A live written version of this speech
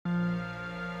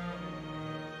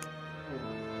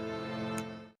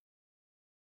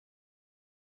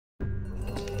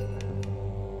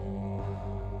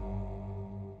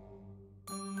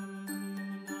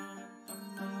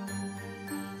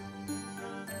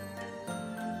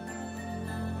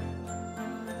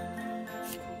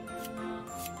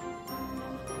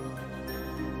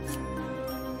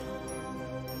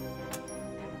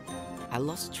I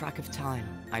lost track of time.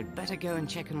 I'd better go and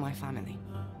check on my family.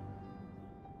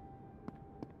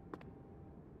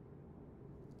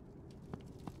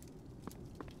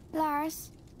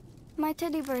 Lars, my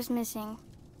teddy bear's missing.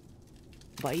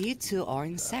 But you two are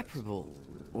inseparable.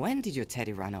 When did your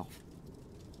teddy run off?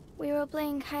 We were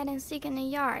playing hide and seek in the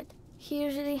yard. He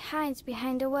usually hides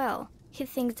behind the well. He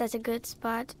thinks that's a good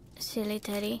spot. Silly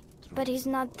teddy. But he's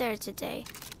not there today.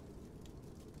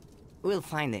 We'll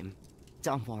find him.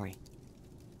 Don't worry.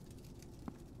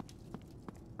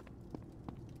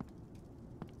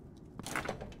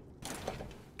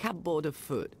 Cupboard of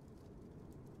food.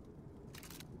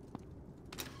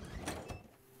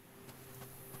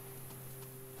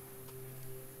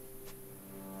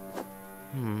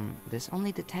 There's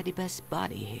only the teddy bear's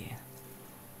body here.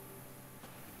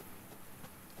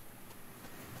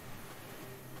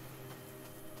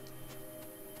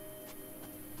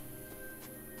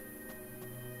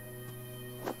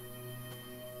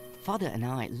 Father and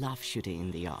I love shooting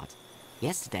in the yard.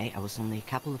 Yesterday I was only a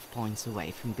couple of points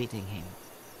away from beating him.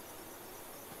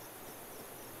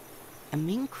 A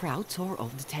mean crowd tore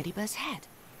off the teddy bear's head.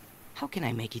 How can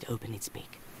I make it open its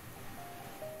beak?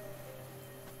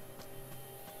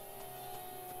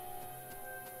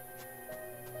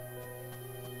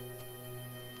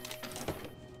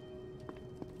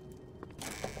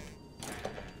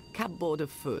 Cupboard of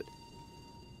food.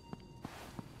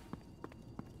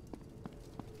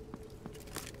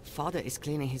 Father is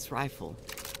cleaning his rifle.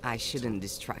 I shouldn't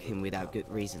distract him without good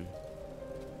reason.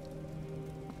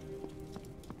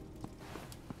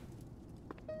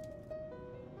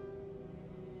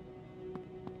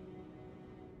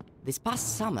 This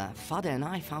past summer, Father and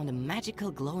I found a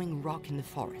magical glowing rock in the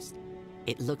forest.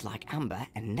 It looked like amber,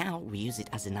 and now we use it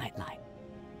as a nightlight.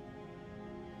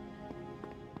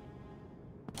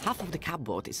 Half of the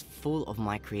cupboard is full of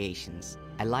my creations.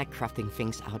 I like crafting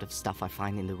things out of stuff I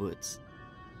find in the woods.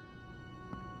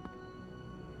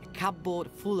 A cupboard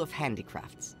full of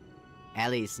handicrafts.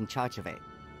 Ellie is in charge of it.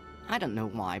 I don't know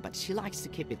why, but she likes to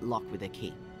keep it locked with a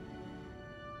key.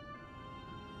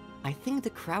 I think the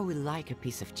crowd will like a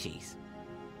piece of cheese.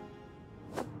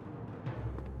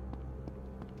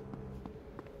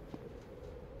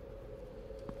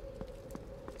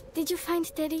 Did you find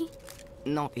Teddy?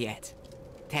 Not yet.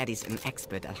 Teddy's an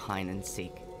expert at hide and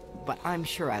seek, but I'm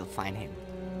sure I'll find him.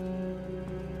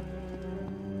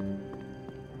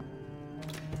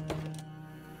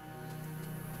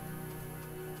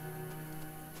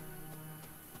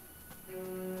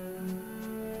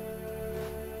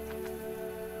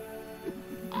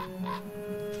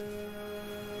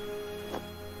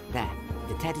 There,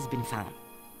 the Teddy's been found.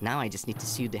 Now I just need to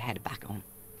sew the head back on.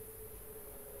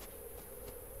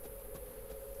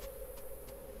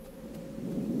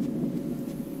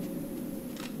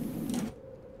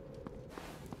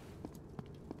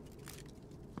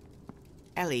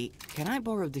 Ellie, can I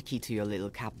borrow the key to your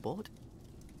little cupboard?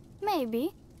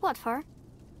 Maybe. What for?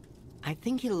 I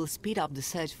think it'll speed up the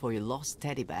search for your lost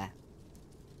teddy bear.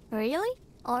 Really?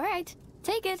 All right.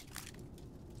 Take it.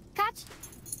 Catch.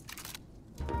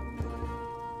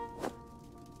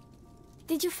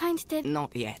 Did you find Teddy?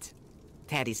 Not yet.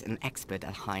 Teddy's an expert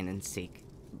at hide and seek,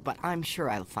 but I'm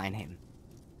sure I'll find him.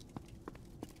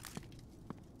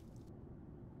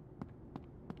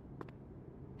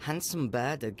 Handsome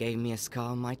bird that gave me a scar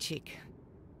on my cheek.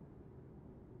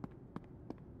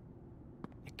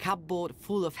 A cupboard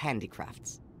full of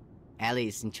handicrafts. Ellie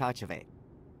is in charge of it.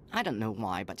 I don't know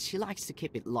why, but she likes to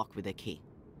keep it locked with a key.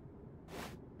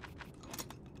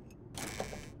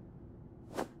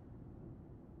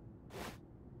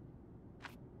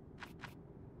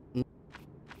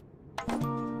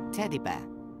 Teddy bear.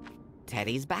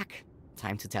 Teddy's back.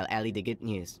 Time to tell Ellie the good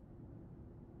news.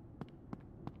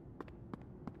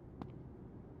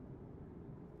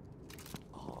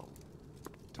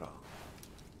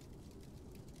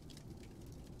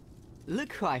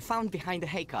 Look who I found behind the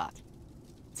hay cart.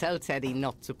 Tell Teddy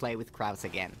not to play with crowds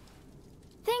again.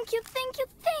 Thank you, thank you,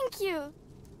 thank you!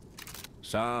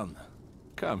 Son,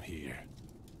 come here.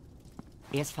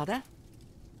 Yes, Father?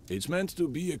 It's meant to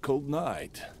be a cold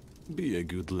night. Be a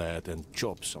good lad and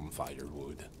chop some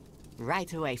firewood.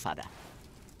 Right away, Father.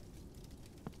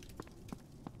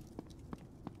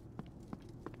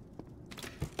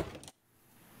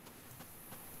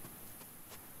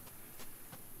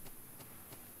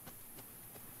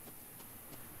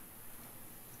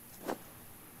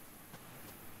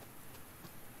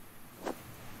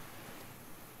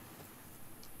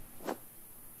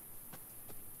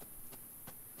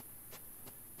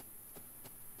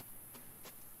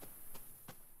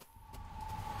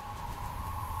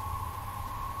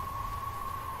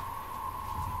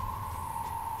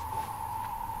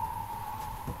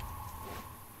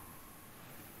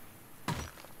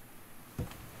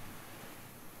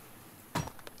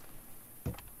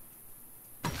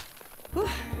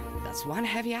 Just one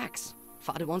heavy axe.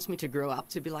 Father wants me to grow up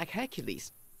to be like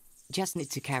Hercules. Just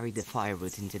need to carry the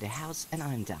firewood into the house and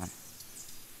I'm done.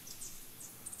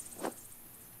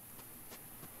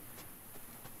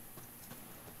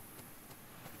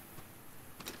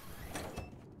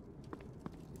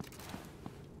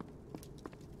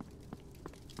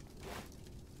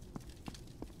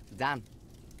 Done.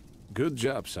 Good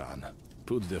job, son.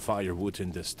 Put the firewood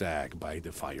in the stack by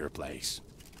the fireplace.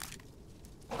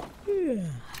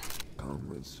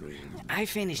 I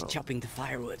finished chopping the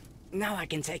firewood. Now I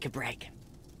can take a break.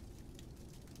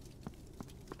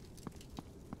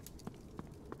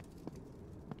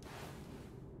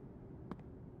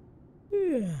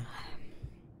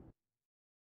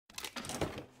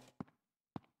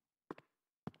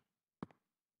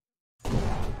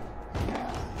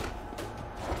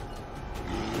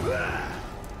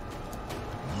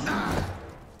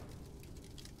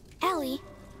 Ellie,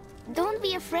 don't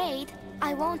be afraid.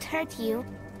 I won't hurt you.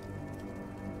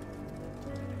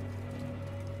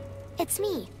 It's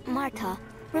me, Marta.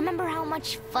 Remember how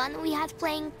much fun we had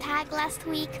playing tag last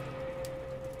week?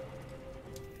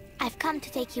 I've come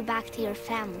to take you back to your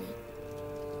family.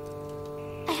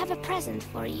 I have a present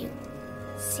for you.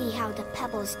 See how the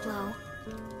pebbles glow.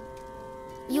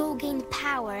 You'll gain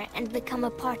power and become a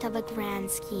part of a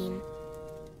grand scheme.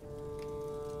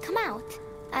 Come out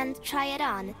and try it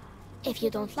on. If you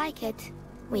don't like it,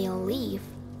 we'll leave.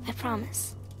 I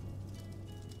promise.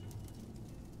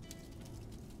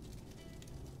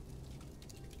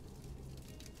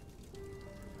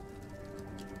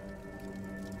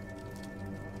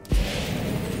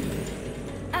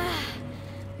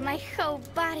 My whole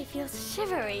body feels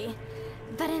shivery,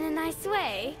 but in a nice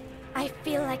way. I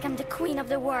feel like I'm the queen of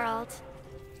the world.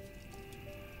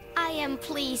 I am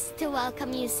pleased to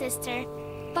welcome you, sister.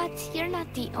 But you're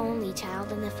not the only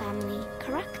child in the family,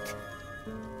 correct?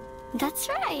 That's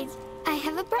right. I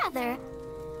have a brother.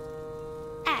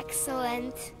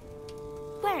 Excellent.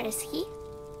 Where is he?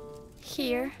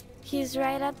 Here. He's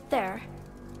right up there.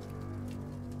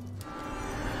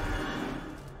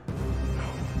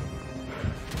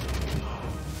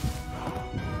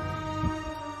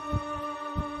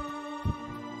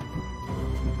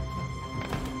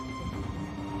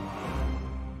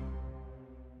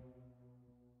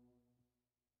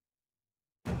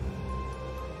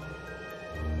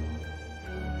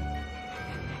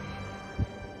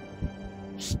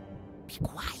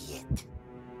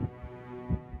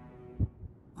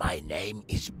 My name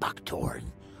is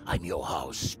Buckthorn. I'm your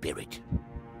house spirit.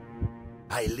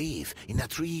 I live in a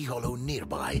tree hollow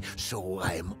nearby, so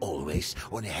I am always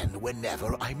on hand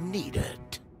whenever I'm needed.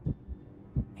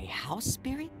 A house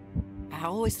spirit? I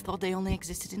always thought they only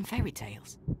existed in fairy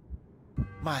tales.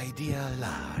 My dear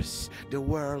Lars, the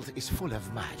world is full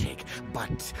of magic,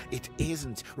 but it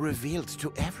isn't revealed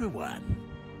to everyone.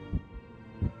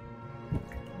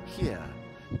 Here,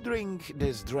 drink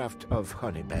this draught of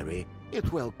honeyberry.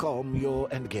 It will calm you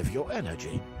and give you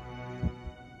energy.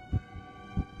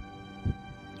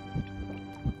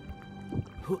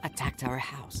 Who attacked our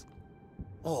house?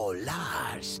 Oh,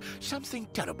 Lars, something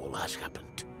terrible has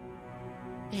happened.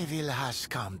 Evil has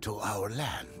come to our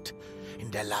land. In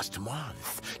the last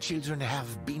month, children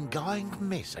have been going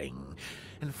missing,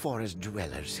 and forest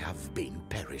dwellers have been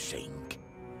perishing.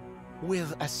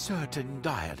 With a certain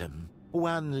diadem,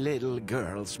 one little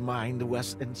girl's mind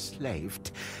was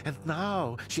enslaved, and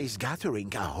now she's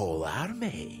gathering a whole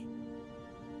army.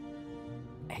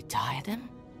 A diadem?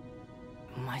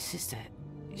 My sister,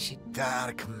 she...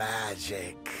 Dark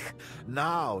magic.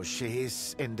 Now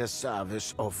she's in the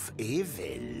service of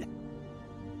evil.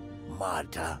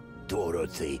 Marta,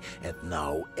 Dorothy, and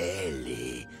now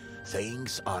Ellie.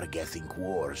 Things are getting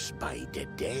worse by the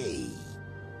day.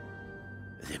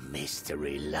 The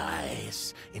mystery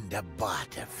lies in the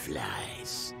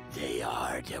butterflies. They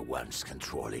are the ones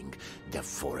controlling the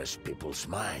forest people's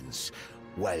minds,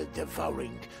 while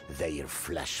devouring their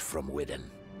flesh from within.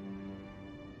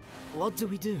 What do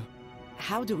we do?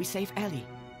 How do we save Ellie?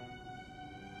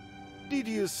 Did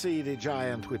you see the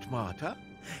giant with Marta?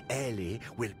 Ellie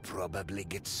will probably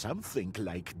get something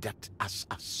like that as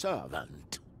a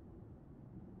servant.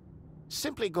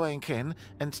 Simply going in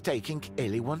and taking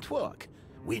Ellie won't work.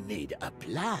 We need a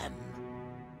plan.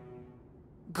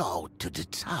 Go to the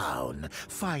town,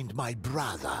 find my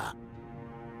brother.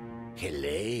 He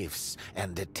lives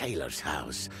in the tailor's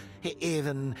house. He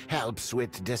even helps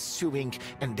with the sewing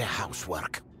and the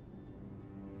housework.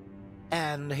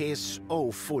 And he's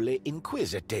awfully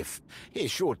inquisitive. He's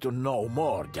sure to know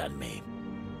more than me.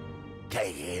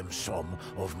 Take him some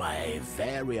of my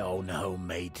very own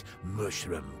homemade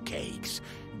mushroom cakes.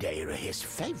 They're his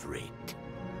favorite.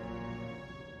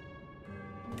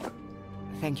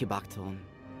 Thank you, Buckthorn.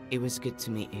 It was good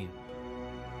to meet you.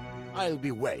 I'll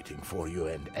be waiting for you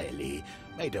and Ellie.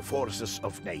 May the forces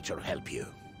of nature help you.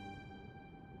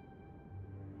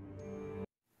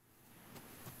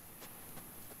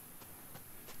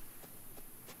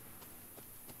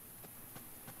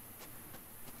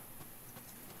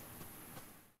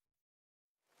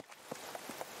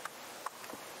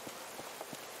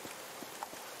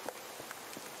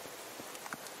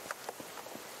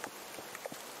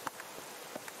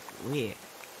 Weird.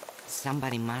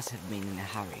 Somebody must have been in a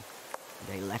hurry.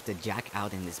 They left the jack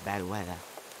out in this bad weather.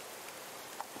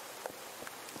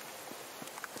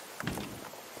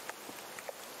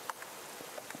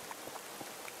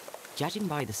 Judging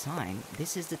by the sign,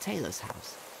 this is the tailor's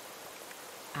house.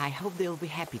 I hope they'll be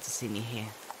happy to see me here.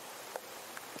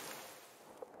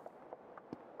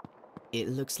 It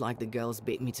looks like the girls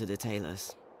beat me to the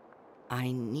tailor's.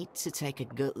 I need to take a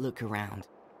good look around.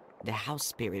 The house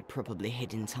spirit probably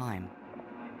hid in time.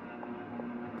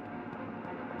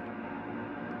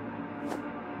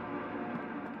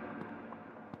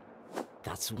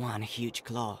 That's one huge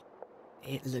claw.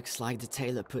 It looks like the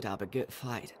tailor put up a good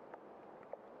fight.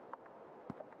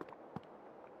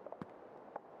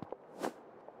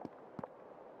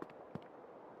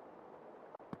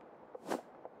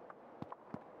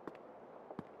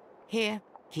 Here,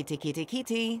 kitty, kitty,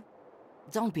 kitty.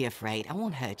 Don't be afraid, I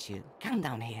won't hurt you. Come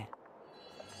down here.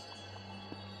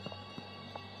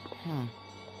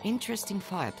 Interesting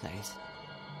fireplace.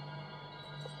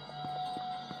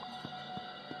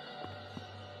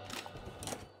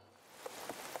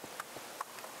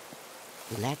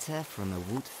 Letter from a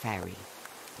wood fairy,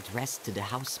 addressed to the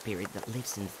house spirit that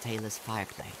lives in the tailor's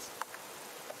fireplace.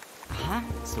 Aha,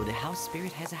 so the house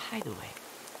spirit has a hideaway.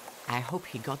 I hope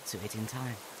he got to it in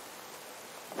time.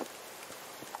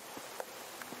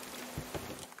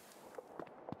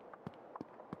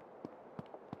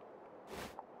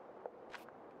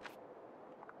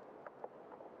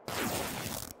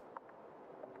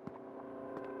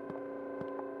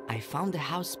 I found the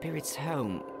house spirit's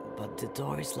home, but the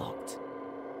door is locked.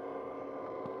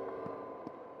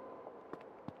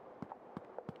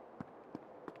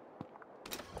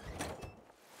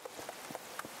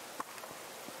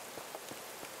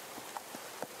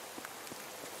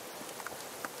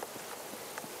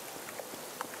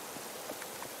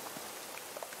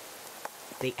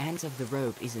 The end of the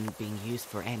rope isn't being used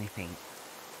for anything.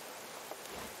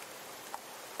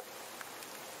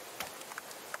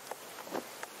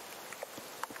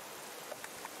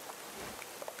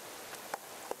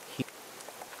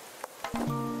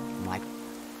 My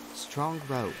strong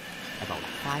rope, about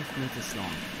 5 meters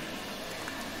long.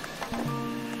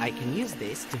 I can use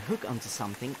this to hook onto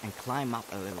something and climb up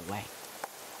a little way.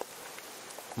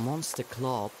 Monster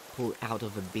claw pulled out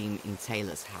of a beam in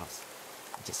Taylor's house.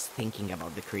 Just thinking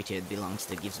about the creature it belongs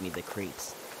to gives me the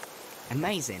creeps.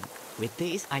 Amazing! With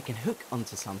this I can hook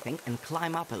onto something and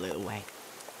climb up a little way.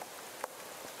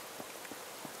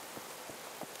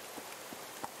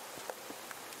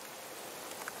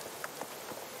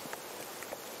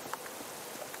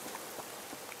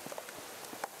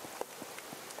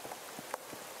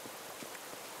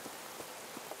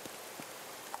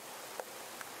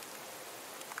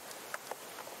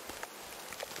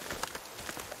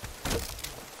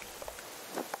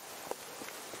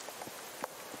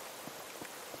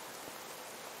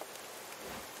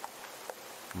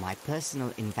 My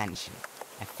personal invention,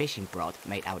 a fishing rod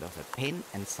made out of a pin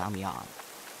and some yarn.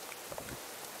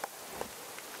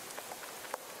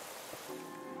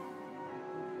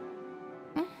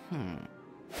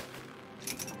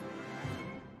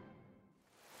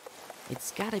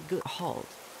 It's got a good hold.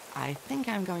 I think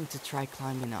I'm going to try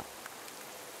climbing up.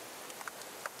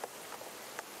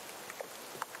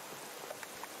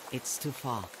 It's too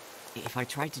far. If I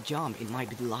try to jump, it might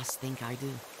be the last thing I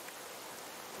do.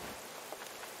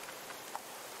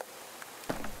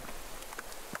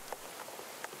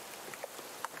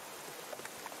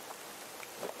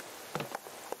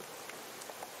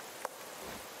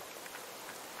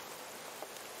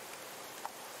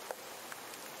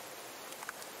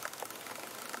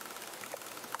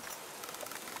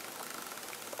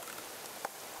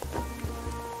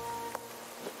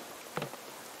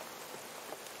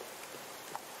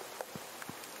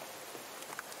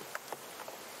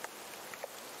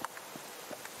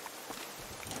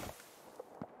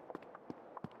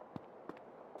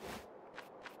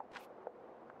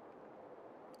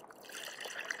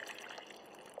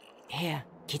 Here,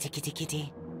 kitty, kitty,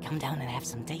 kitty, come down and have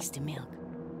some tasty milk.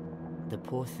 The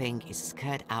poor thing is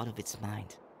scared out of its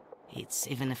mind. It's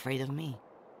even afraid of me.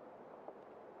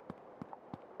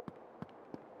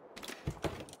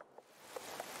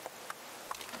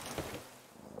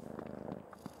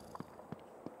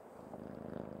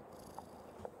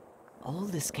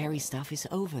 the scary stuff is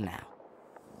over now.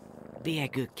 Be a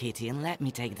good kitty and let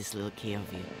me take this little key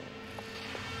of you.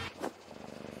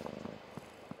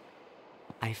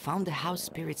 I found the house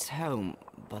spirit's home,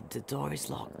 but the door is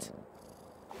locked.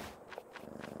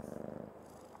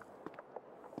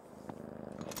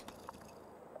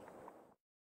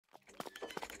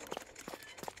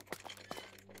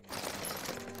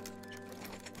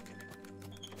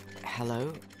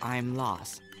 Hello, I'm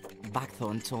Lars.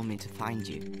 Buckthorn told me to find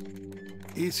you.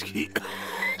 Is he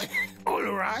all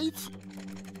right?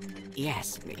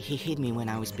 Yes, he hid me when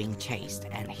I was being chased,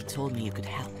 and he told me you could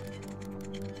help.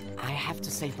 I have to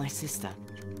save my sister.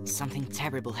 Something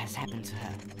terrible has happened to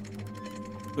her.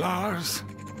 Lars,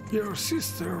 your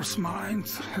sister's mind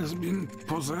has been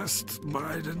possessed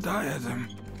by the diadem.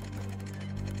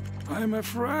 I'm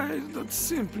afraid that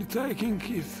simply taking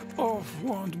it off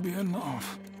won't be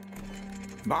enough.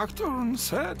 Buckthorn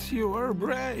said you were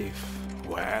brave.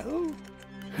 Well,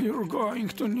 you're going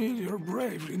to need your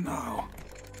bravery now.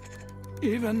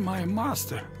 Even my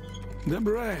master, the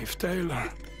brave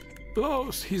tailor,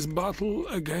 lost his battle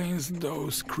against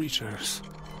those creatures.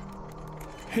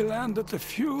 He landed a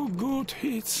few good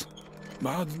hits,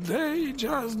 but they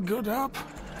just got up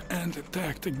and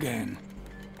attacked again.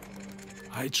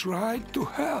 I tried to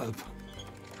help,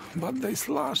 but they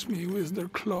slashed me with their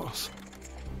claws,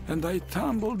 and I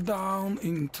tumbled down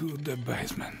into the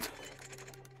basement.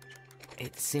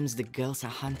 It seems the girls are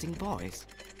hunting boys.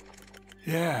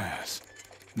 Yes,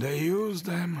 they use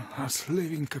them as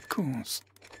living cocoons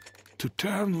to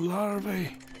turn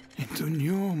larvae into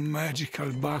new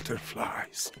magical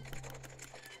butterflies.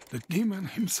 The demon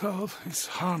himself is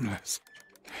harmless.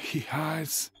 He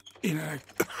hides in a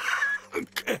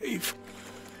cave,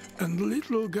 and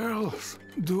little girls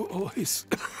do all his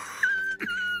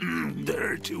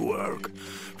dirty work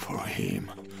for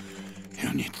him.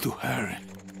 You need to hurry.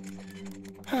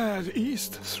 Head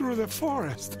east through the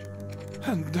forest,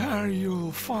 and there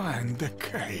you'll find the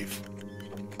cave.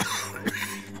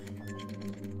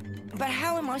 But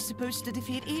how am I supposed to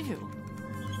defeat evil?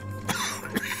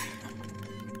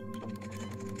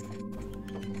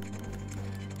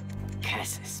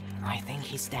 Curses, I think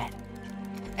he's dead.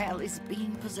 Ellie's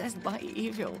being possessed by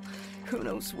evil. Who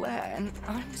knows where, and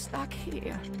I'm stuck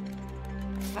here.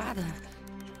 Father,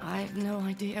 I have no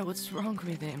idea what's wrong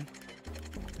with him.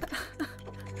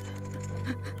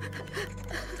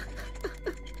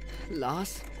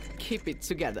 Lars, keep it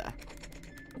together.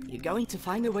 You're going to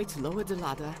find a way to lower the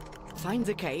ladder, find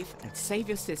the cave, and save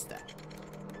your sister.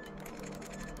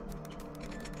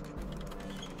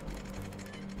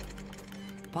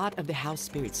 Part of the house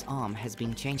spirit's arm has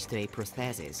been changed to a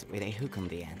prosthesis with a hook on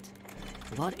the end.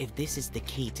 What if this is the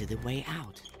key to the way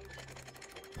out?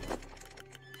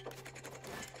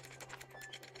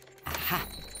 Aha!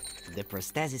 The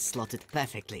prosthesis slotted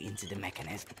perfectly into the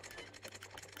mechanism.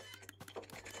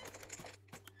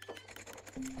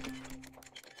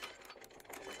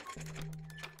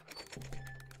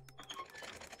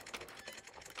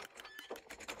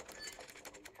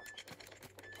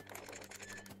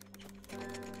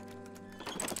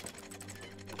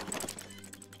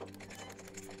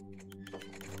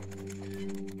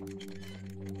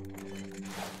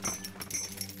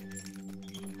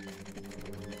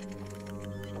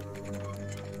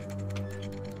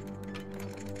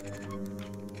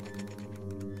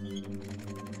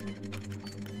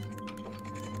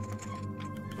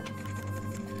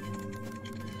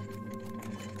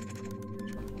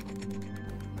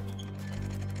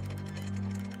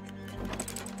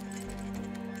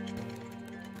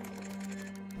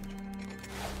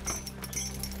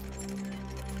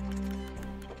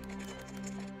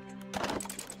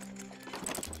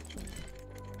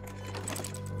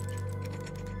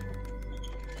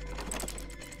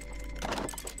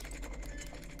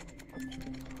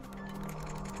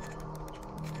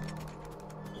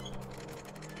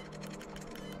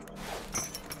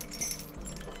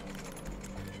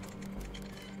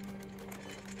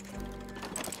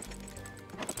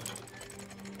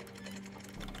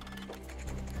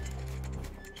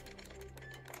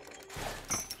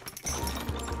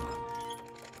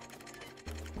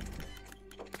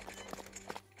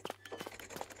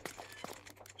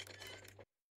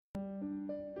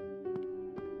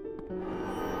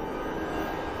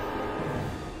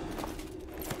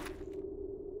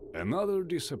 Another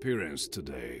disappearance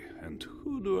today, and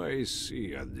who do I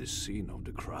see at the scene of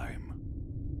the crime?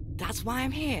 That's why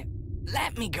I'm here.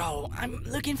 Let me go. I'm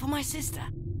looking for my sister.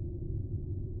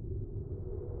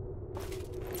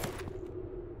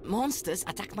 Monsters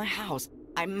attacked my house.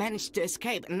 I managed to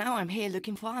escape, and now I'm here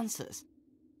looking for answers.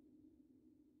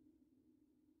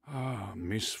 Ah,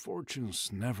 misfortunes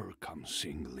never come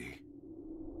singly.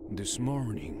 This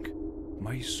morning,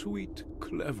 my sweet,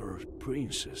 clever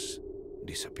princess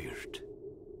disappeared.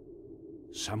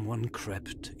 Someone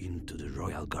crept into the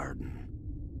royal garden,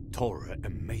 tore a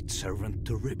maidservant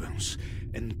to ribbons,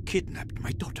 and kidnapped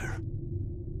my daughter.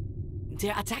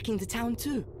 They're attacking the town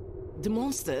too. The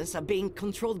monsters are being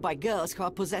controlled by girls who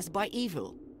are possessed by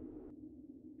evil.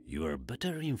 You are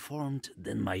better informed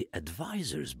than my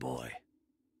advisors, boy.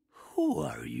 Who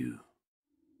are you?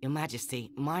 Your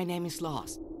Majesty, my name is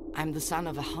Lars. I'm the son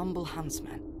of a humble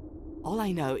huntsman. All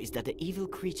I know is that the evil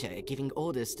creature giving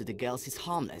orders to the girls is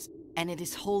harmless, and it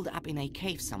is holed up in a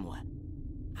cave somewhere.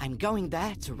 I'm going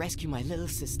there to rescue my little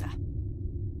sister.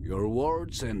 Your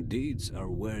words and deeds are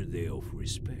worthy of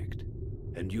respect,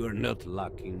 and you are not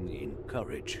lacking in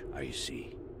courage, I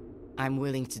see. I'm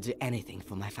willing to do anything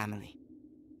for my family.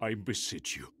 I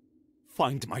beseech you,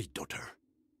 find my daughter.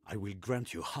 I will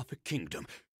grant you half a kingdom.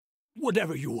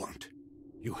 Whatever you want.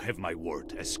 You have my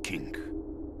word as king.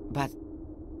 But...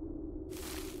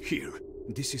 Here,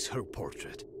 this is her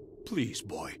portrait. Please,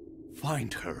 boy,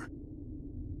 find her.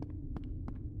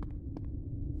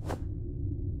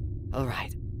 all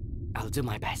right, I'll do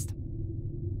my best.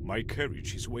 My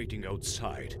carriage is waiting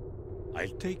outside.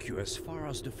 I'll take you as far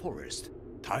as the forest.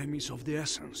 Time is of the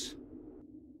essence.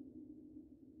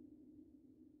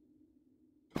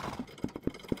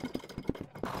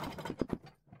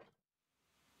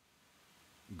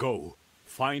 Go,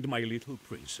 find my little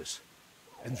princess.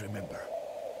 And remember,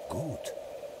 good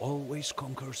always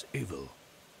conquers evil.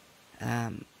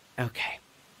 Okay.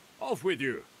 Off with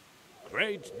you!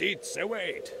 Great deeds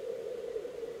await!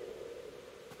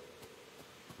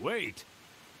 Wait!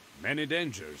 Many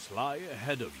dangers lie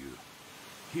ahead of you.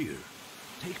 Here,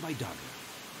 take my dagger.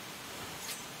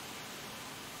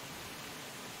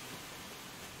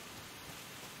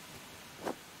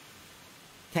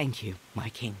 Thank you, my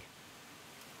king.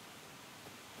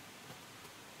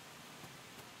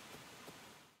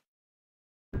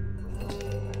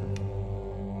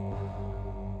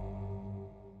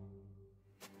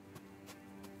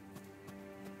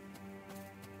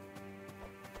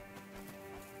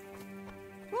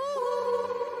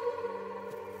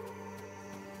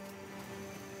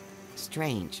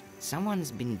 Strange.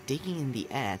 Someone's been digging in the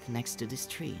earth next to this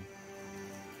tree.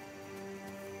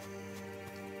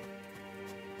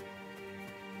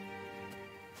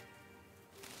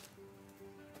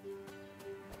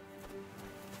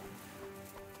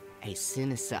 A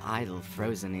sinister idol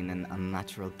frozen in an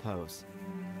unnatural pose.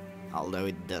 Although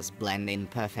it does blend in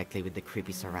perfectly with the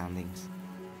creepy surroundings.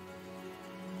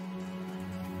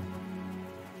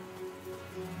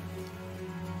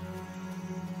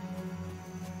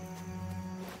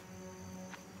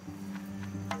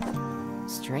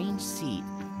 Strange seed.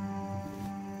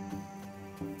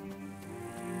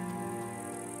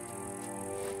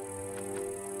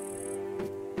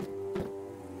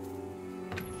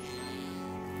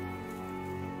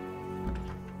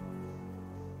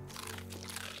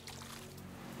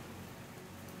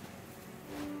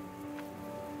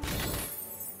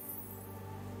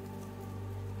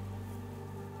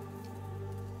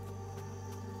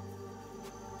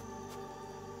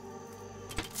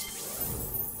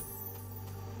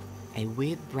 A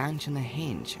weird branch on a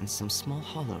hinge and some small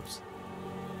hollows.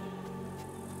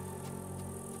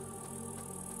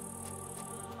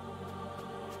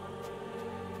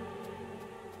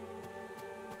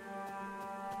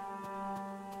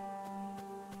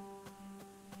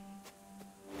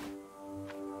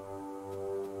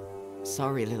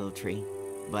 Sorry, little tree,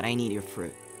 but I need your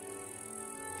fruit.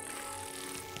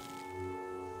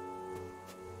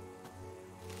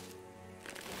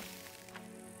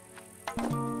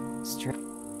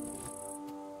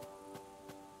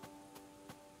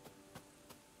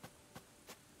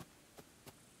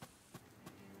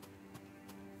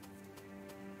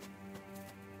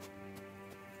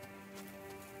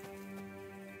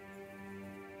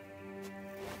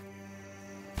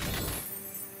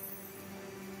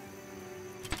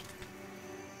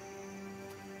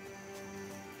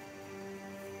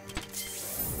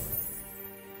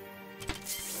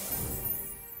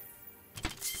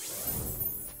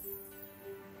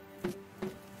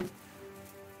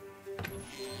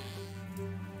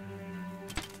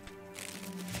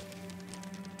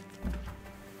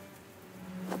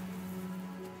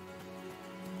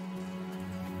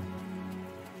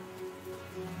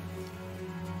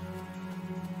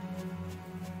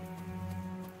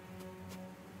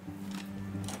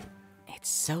 It's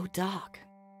so dark.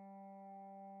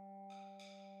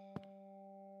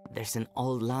 There's an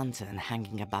old lantern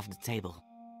hanging above the table.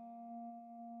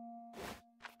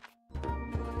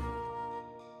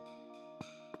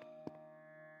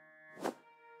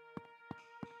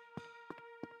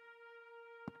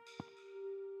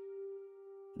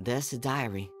 There's a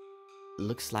diary.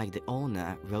 Looks like the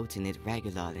owner wrote in it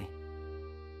regularly.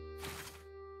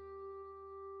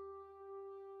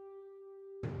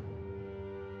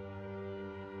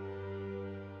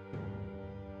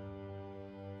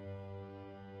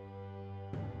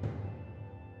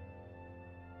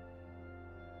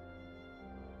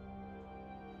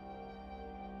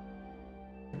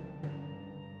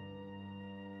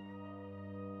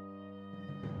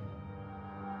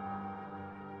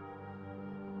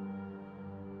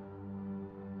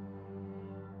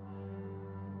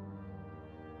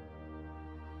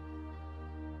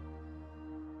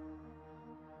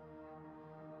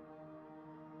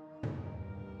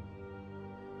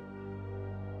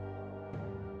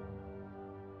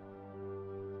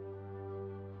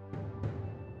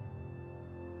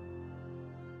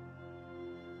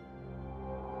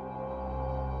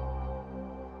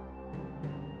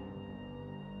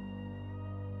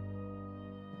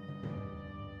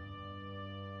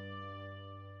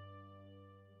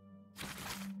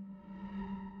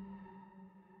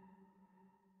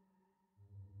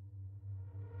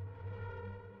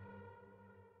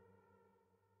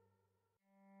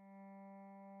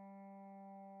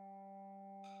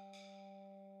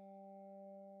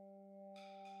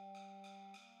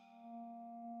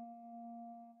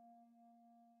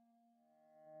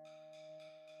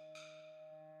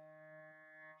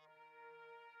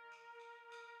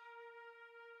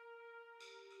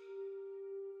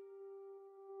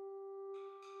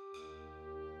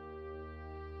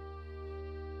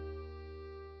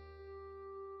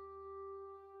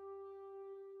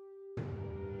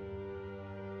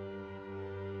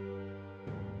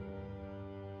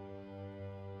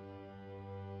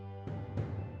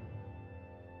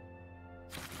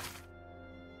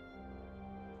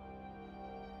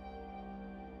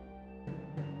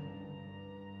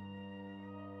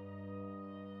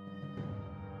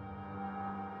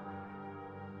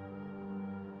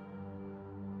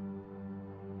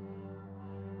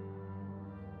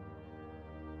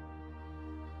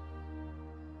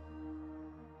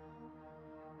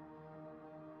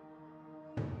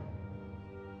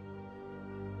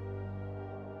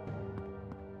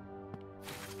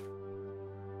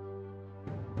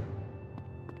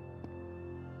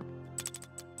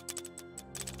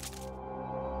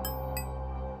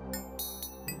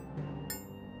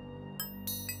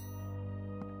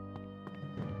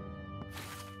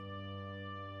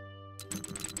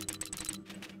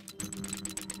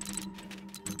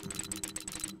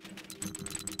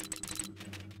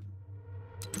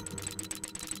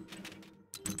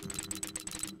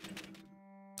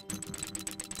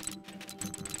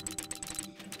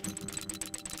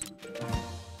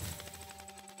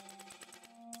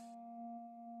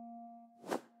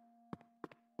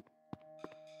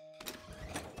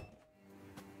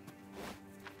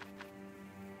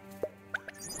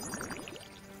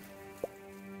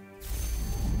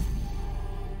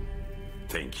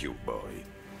 Thank you, boy.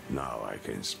 Now I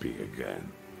can speak again.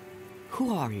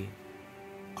 Who are you?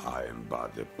 I am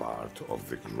but a part of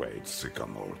the great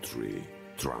sycamore tree,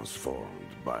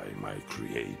 transformed by my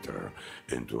creator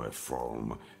into a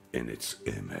form in its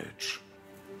image.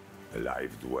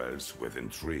 Life dwells within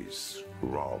trees,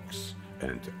 rocks,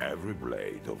 and every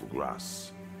blade of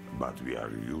grass, but we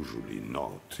are usually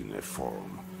not in a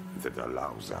form that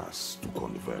allows us to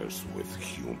converse with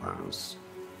humans.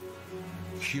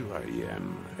 Here I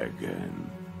am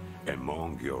again,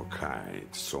 among your kind,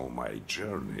 so my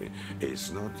journey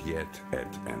is not yet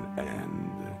at an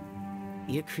end.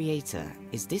 Your creator,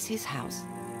 is this his house?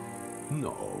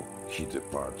 No, he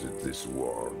departed this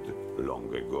world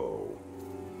long ago.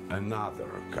 Another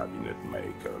cabinet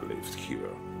maker lived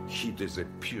here. He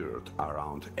disappeared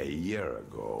around a year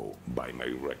ago, by my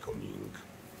reckoning,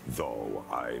 though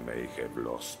I may have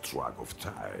lost track of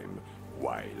time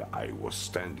while I was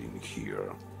standing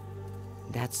here.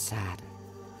 That's sad.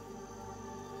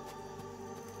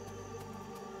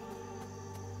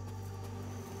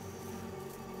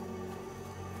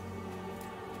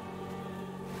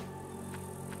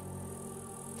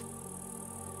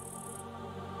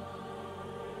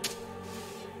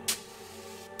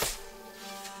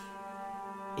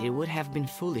 It would have been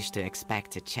foolish to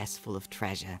expect a chest full of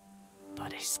treasure,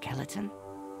 but a skeleton?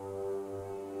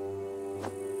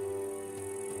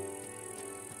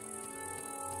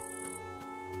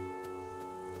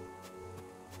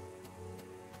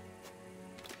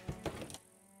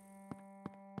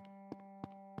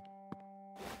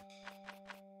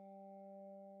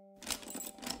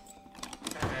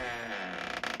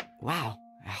 Wow,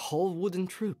 a whole wooden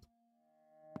troop.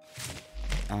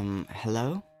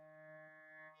 Hello?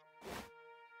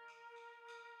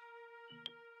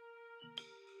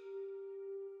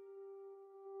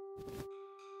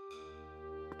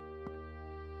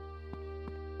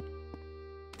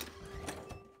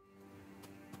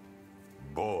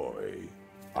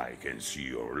 I can see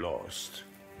you're lost.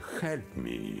 Help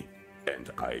me, and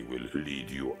I will lead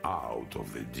you out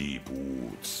of the deep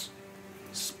woods.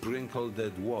 Sprinkle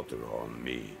that water on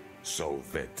me, so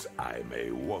that I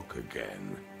may walk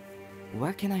again.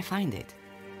 Where can I find it?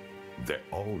 The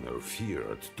owner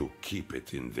feared to keep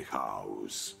it in the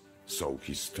house, so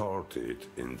he stored it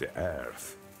in the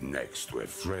earth, next to a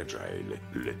fragile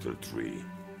little tree.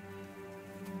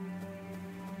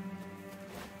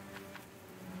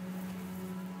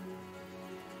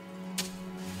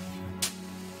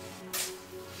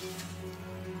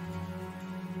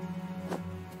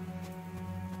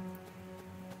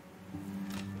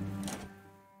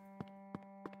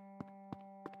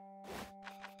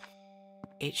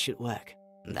 It should work.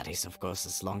 That is, of course,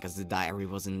 as long as the diary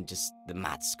wasn't just the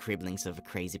mad scribblings of a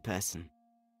crazy person.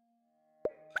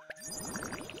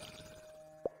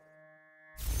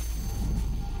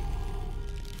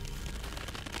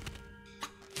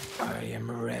 I am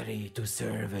ready to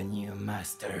serve a new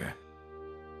master.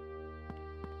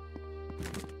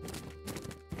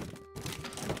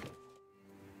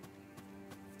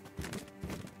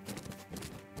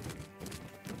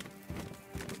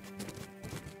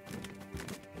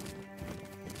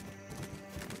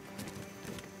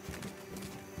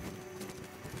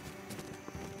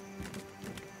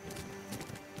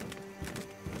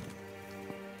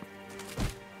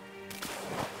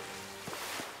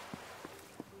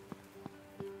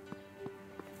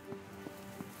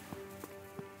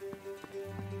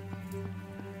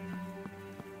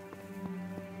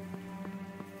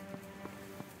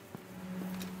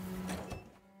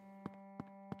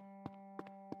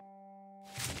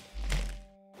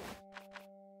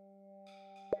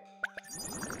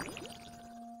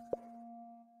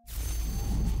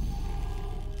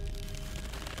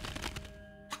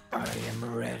 I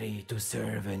am ready to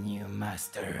serve a new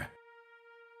master.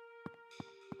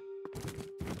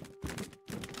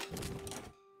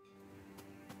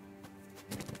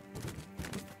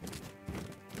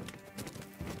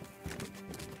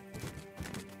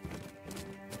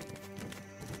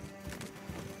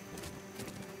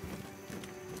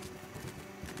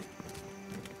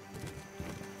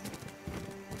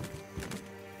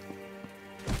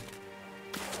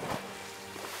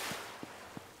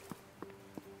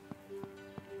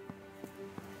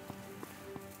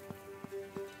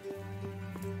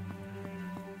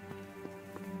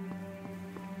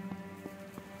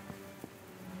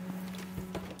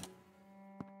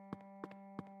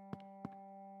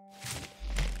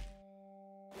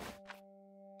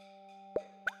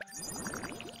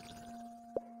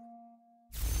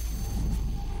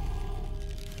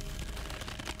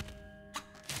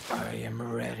 I am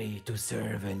ready to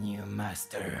serve a new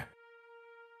master.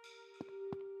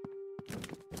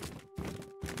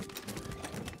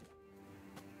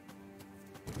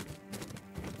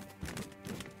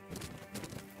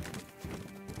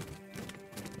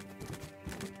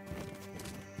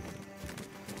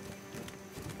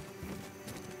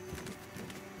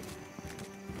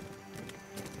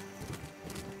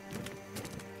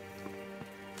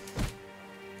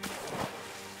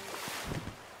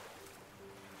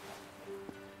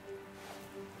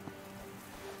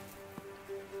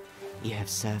 You have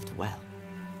served well.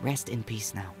 Rest in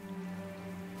peace now.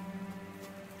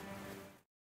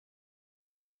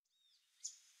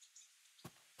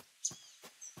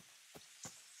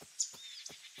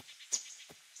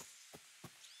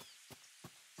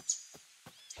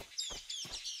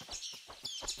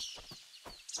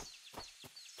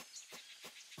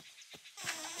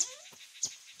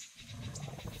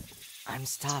 I'm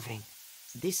starving.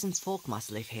 Decent folk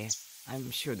must live here. I'm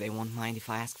sure they won't mind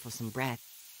if I ask for some bread.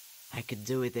 I could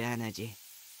do with the energy.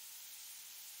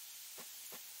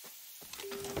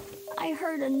 I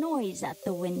heard a noise at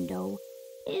the window.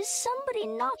 Is somebody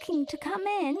knocking to come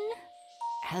in?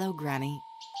 Hello, Granny.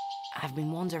 I've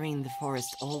been wandering in the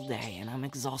forest all day and I'm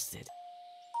exhausted.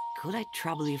 Could I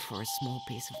trouble you for a small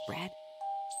piece of bread?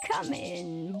 Come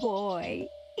in, boy.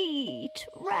 Eat,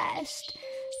 rest.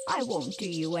 I won't do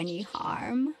you any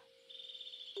harm.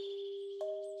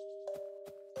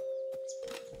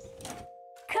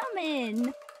 Come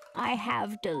in. I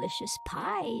have delicious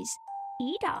pies.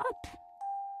 Eat up.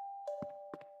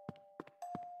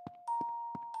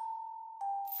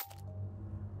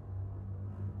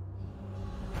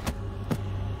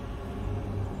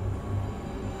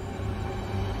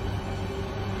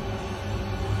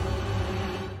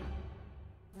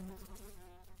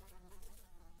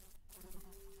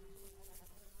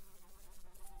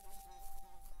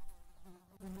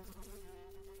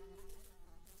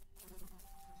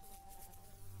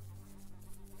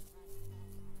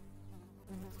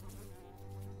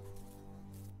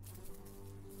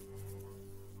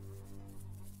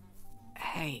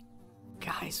 Hey,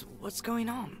 guys, what's going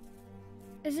on?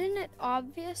 Isn't it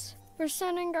obvious? We're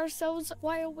sunning ourselves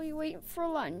while we wait for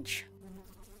lunch.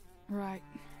 Right,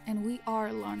 and we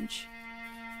are lunch.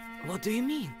 What do you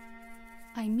mean?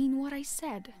 I mean what I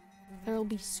said. There'll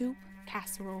be soup,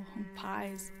 casserole, and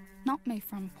pies, not made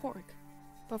from pork,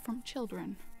 but from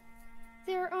children.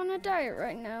 They're on a diet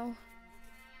right now.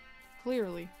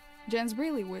 Clearly, Jens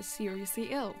really was seriously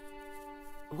ill.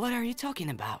 What are you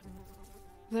talking about?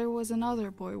 There was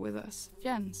another boy with us,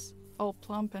 Jens, all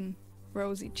plump and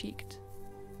rosy-cheeked.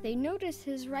 They noticed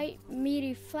his right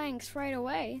meaty flanks right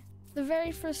away. The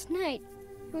very first night,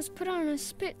 he was put on a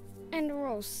spit and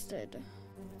roasted.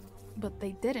 But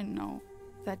they didn't know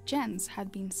that Jens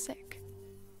had been sick.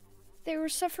 They were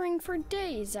suffering for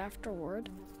days afterward.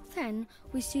 Then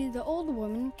we see the old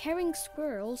woman carrying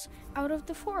squirrels out of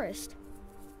the forest.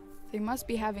 They must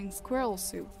be having squirrel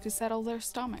soup to settle their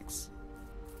stomachs.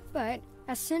 But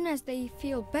as soon as they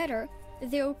feel better,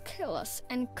 they'll kill us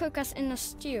and cook us in a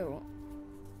stew.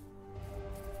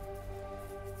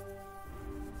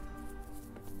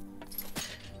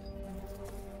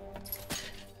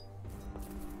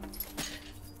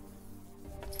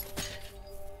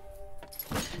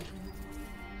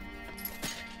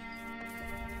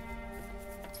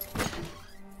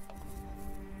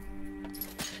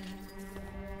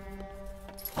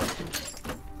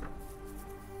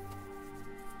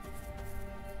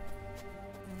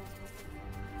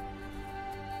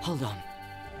 Hold on.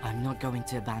 I'm not going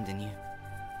to abandon you.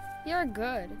 You're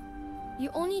good. You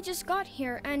only just got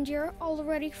here and you're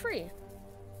already free.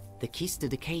 The keys to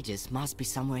the cages must be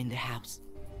somewhere in the house.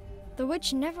 The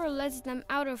witch never lets them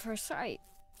out of her sight.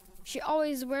 She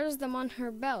always wears them on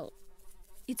her belt.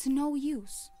 It's no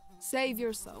use. Save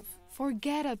yourself.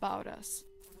 Forget about us.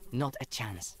 Not a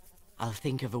chance. I'll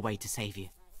think of a way to save you.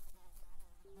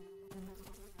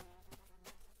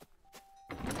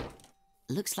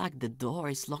 Looks like the door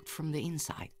is locked from the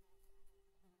inside.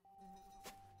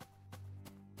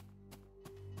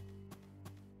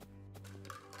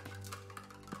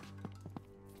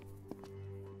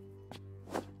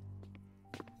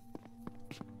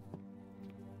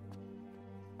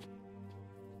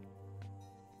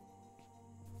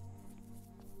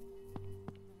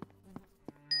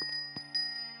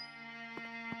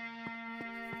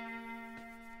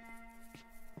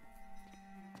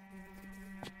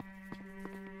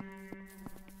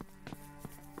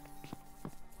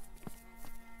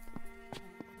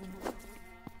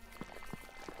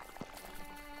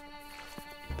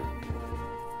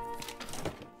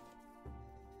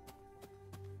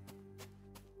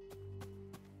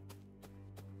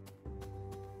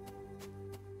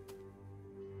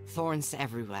 Thorns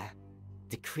everywhere.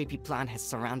 The creepy plant has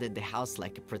surrounded the house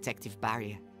like a protective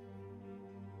barrier.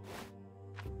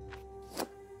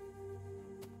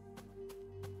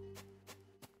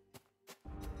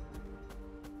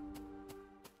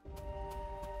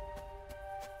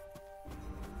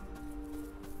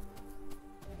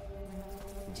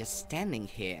 Just standing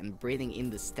here and breathing in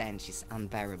the stench is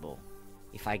unbearable.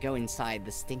 If I go inside,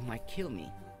 the stink might kill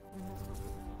me.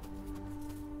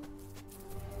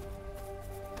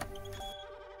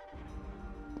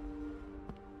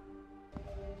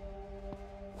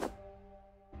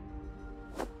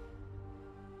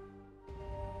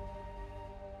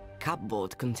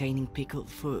 Cupboard containing pickled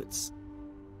foods,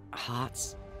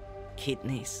 hearts,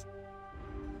 kidneys.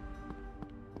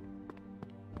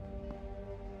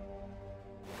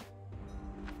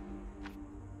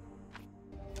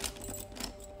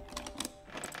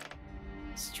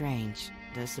 Strange,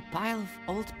 there's a pile of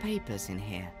old papers in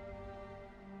here.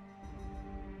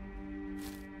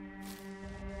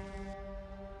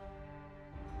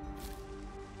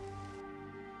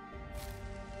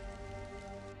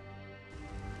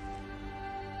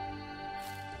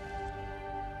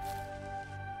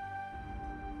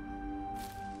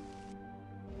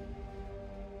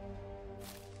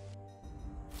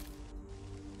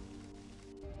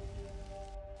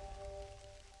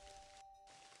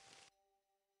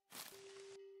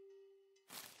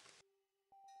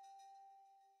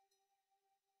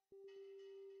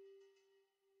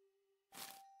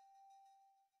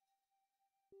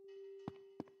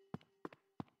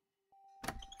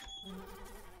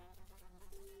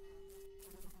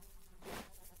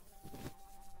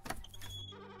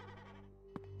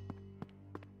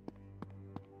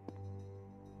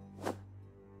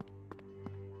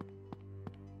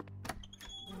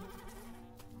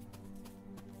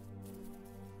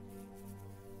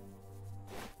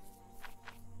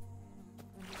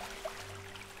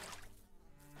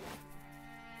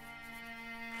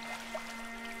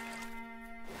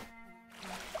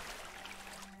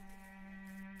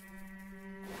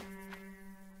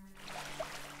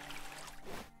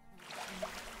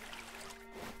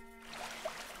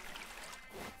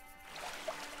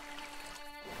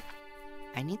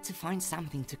 I need to find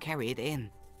something to carry it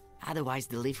in. Otherwise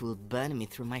the leaf will burn me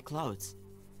through my clothes.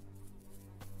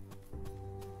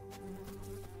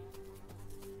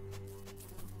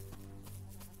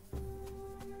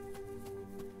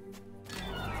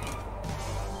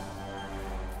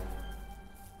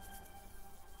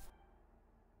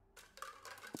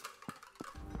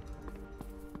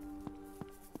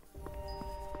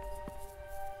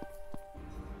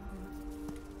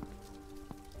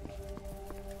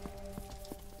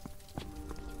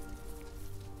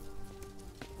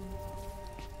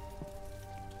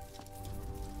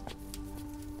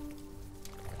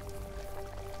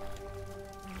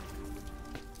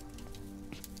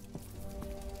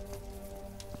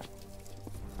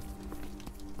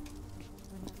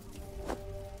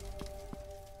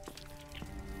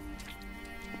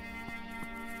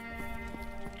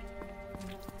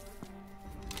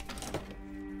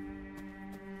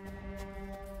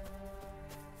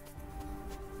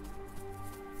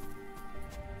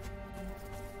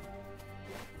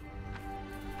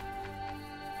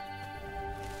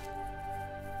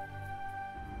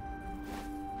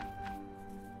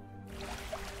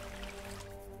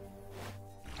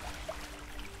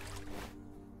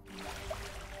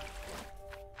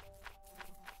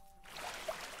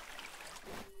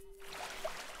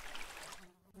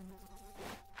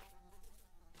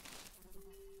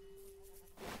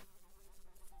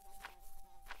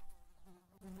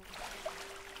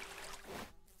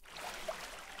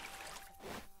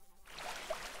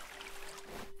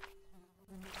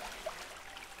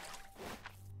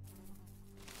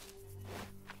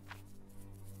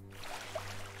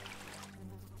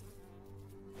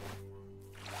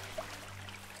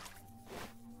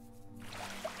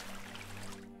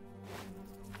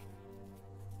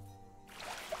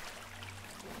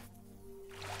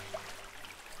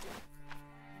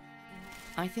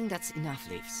 I think that's enough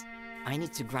leaves. I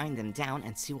need to grind them down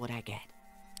and see what I get.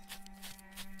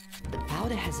 The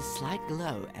powder has a slight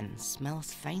glow and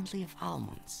smells faintly of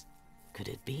almonds. Could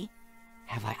it be?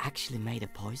 Have I actually made a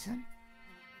poison?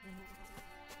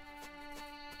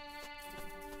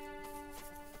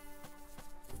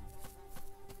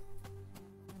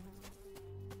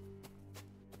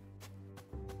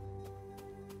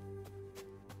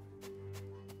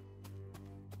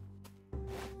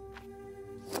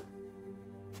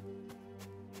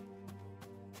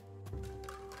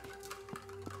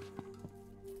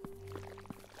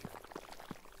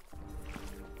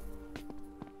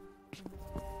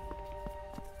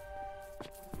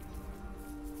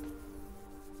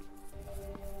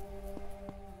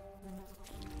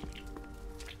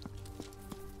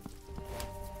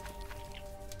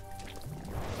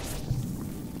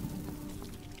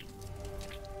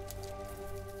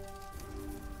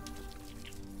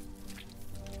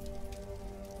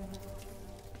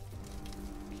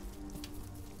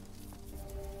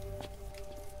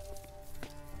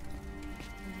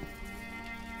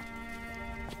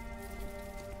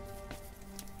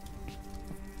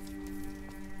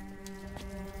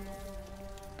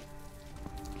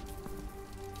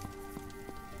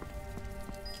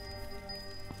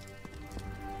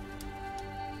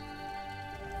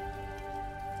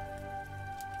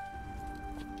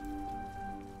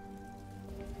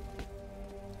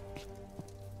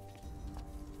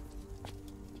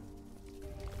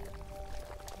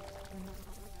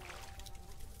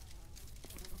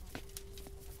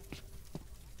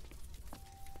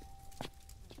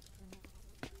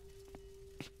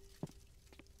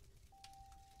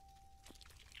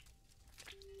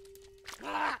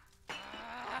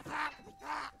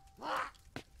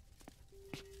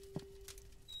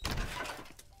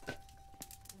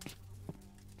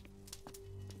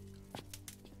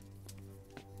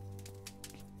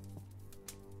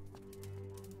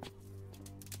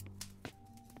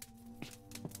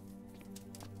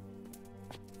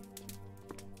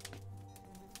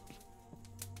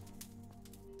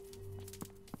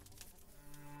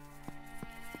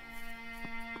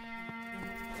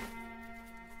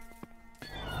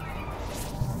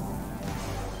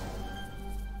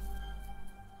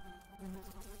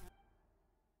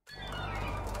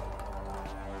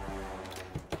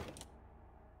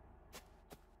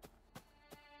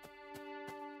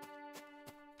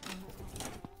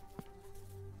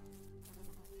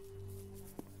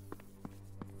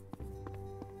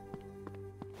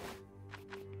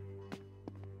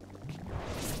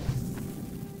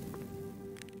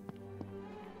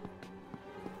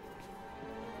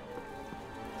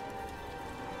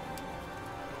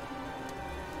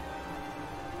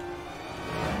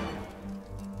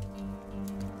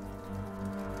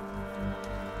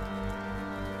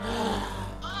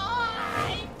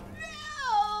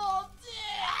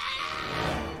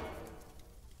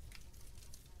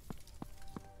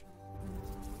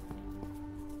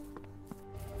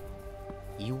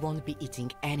 You won't be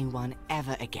eating anyone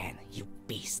ever again, you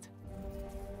beast.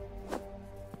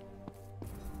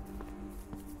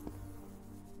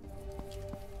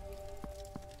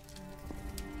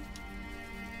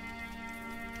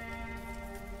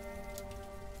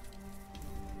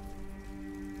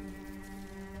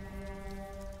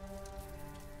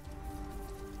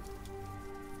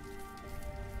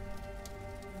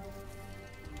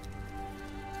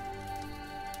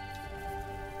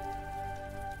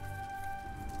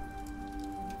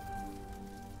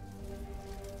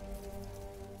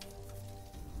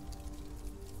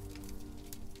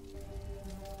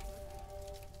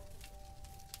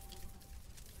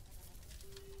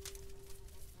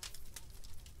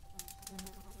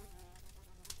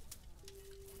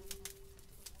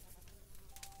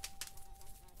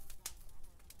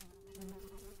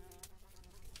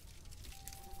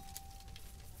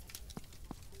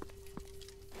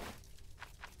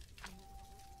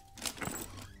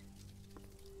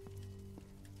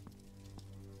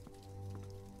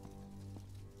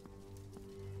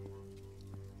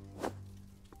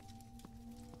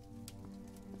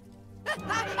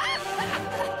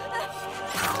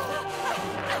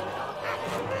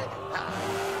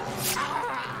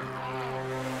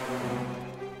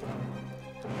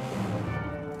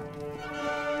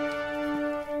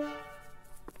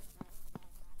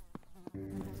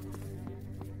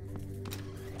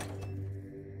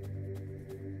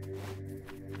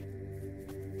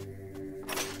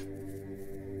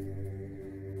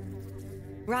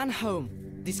 Run home.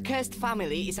 This cursed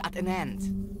family is at an end.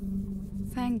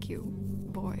 Thank you,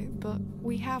 boy, but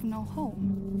we have no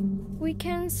home. We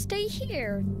can stay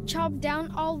here, chop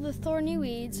down all the thorny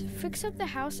weeds, fix up the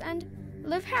house, and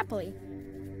live happily.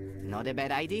 Not a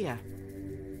bad idea.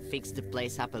 Fix the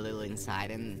place up a little inside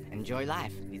and enjoy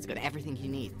life. It's got everything you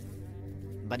need.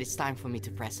 But it's time for me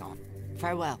to press on.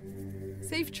 Farewell.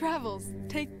 Safe travels.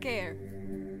 Take care.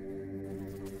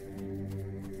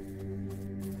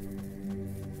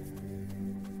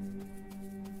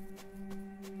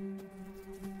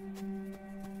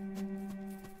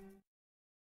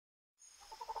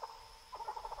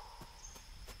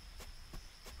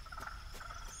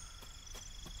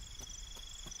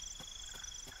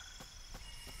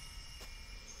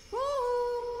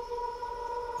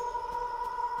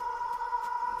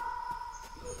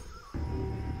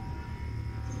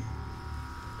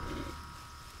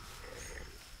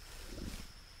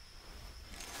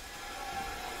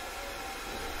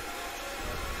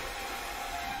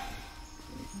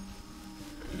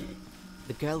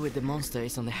 The girl with the monster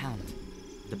is on the hunt.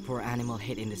 The poor animal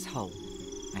hid in this hole.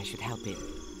 I should help it.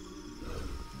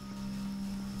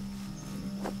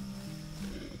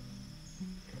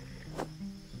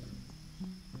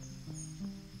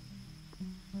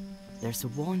 There's a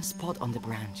worn spot on the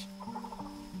branch.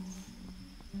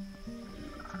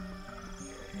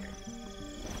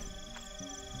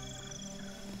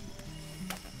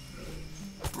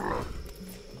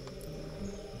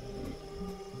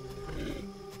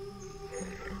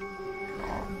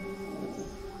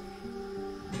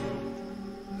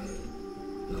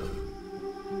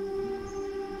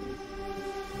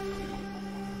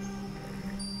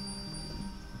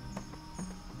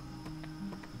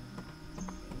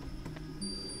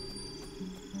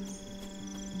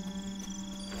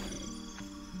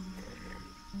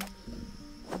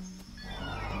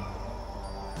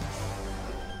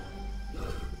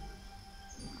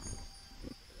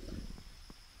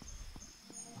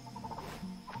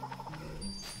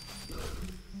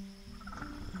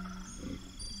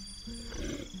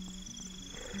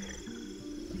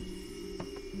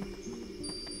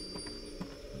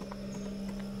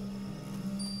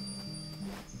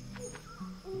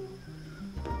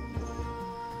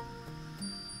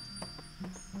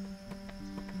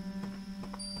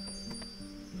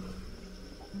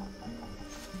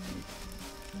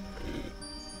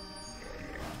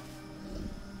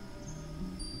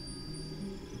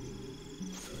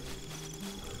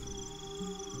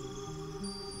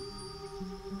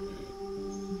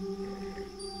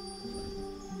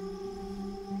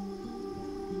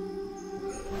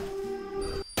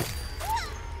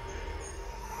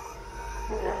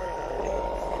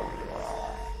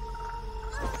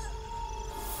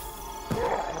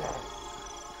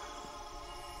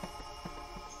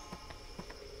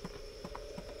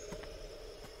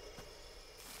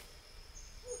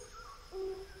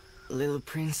 Little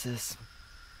princess,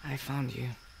 I found you.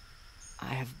 I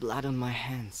have blood on my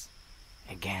hands.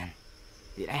 Again.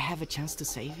 Did I have a chance to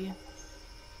save you?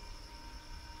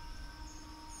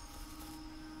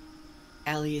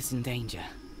 Ellie is in danger.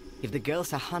 If the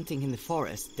girls are hunting in the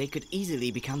forest, they could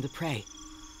easily become the prey.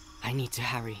 I need to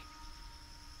hurry.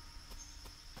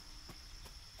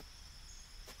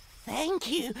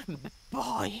 Thank you,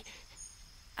 boy.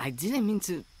 I didn't mean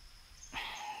to...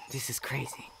 This is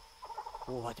crazy.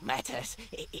 What matters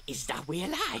is that we're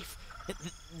alive.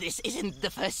 This isn't the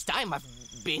first time I've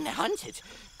been hunted.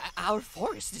 Our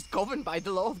forest is governed by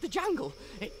the law of the jungle.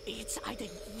 It's either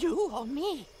you or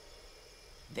me.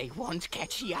 They won't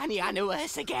catch Yanni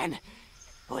unawares again.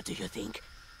 What do you think?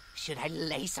 Should I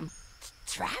lay some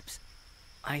traps?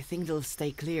 I think they'll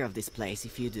stay clear of this place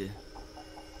if you do.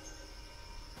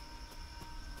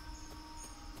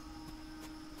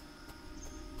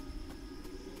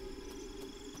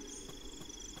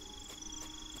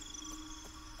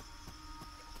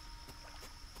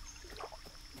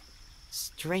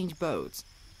 Strange boats,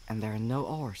 and there are no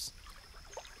oars.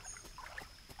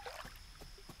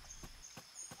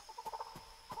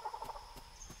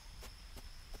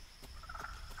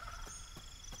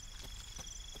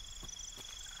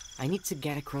 I need to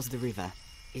get across the river.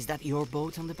 Is that your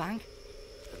boat on the bank?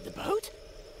 The boat?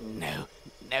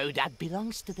 No, that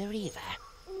belongs to the river.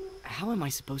 How am I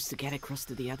supposed to get across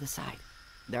to the other side?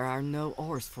 There are no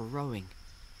oars for rowing.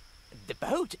 The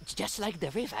boat, just like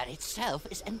the river itself,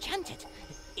 is enchanted.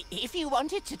 If you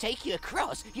want it to take you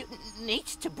across, you need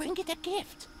to bring it a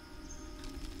gift.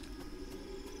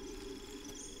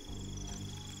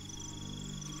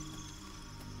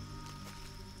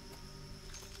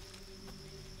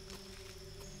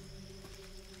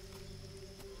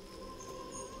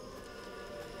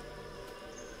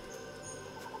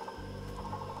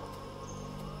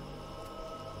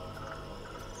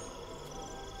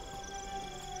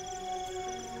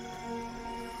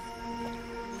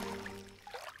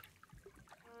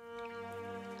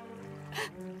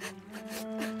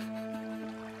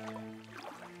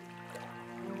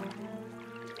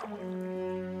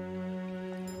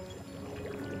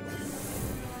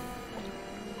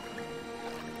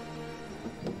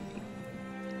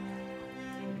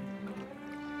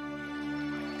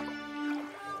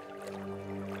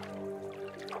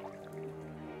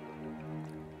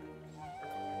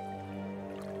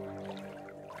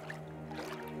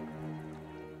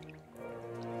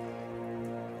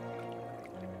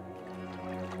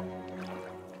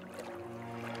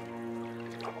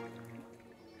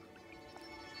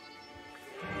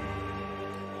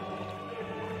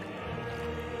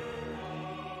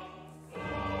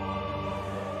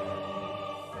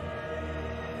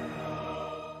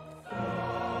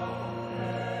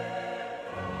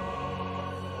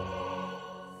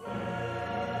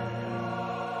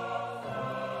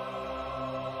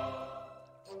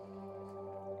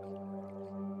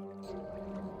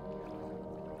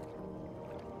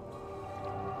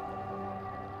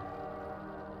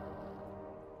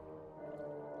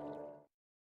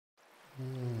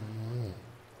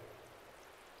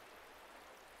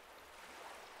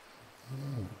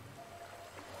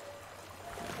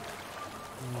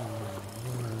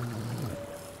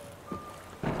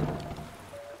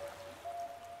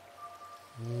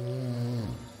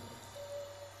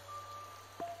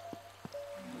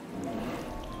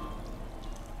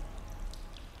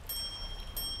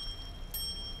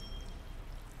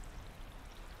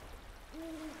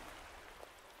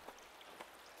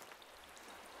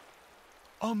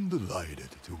 I'm delighted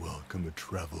to welcome a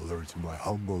traveler to my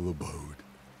humble abode.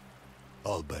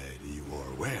 I'll bet you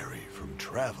are weary from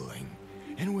traveling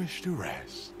and wish to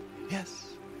rest.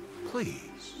 Yes,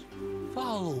 please,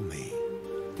 follow me.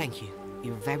 Thank you.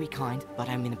 You're very kind, but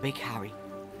I'm in a big hurry.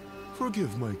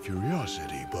 Forgive my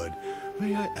curiosity, but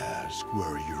may I ask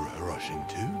where you're rushing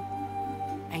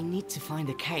to? I need to find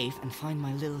a cave and find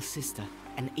my little sister.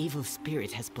 An evil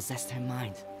spirit has possessed her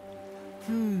mind.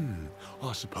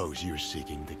 I suppose you're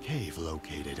seeking the cave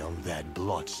located on that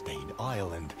blood-stained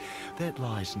island that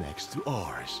lies next to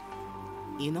ours.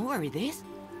 You know where it is?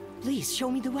 Please, show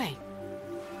me the way.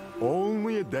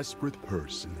 Only a desperate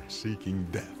person seeking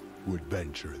death would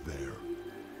venture there.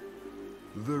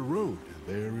 The road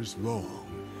there is long.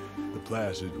 The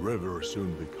placid river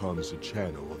soon becomes a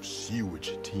channel of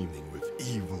sewage teeming with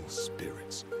evil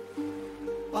spirits.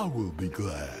 I will be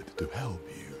glad to help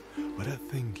you, but I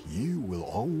think you will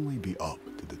only be up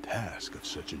to the task of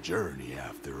such a journey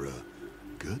after a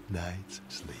good night's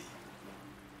sleep.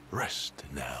 Rest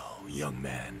now, young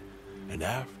man, and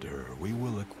after we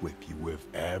will equip you with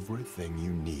everything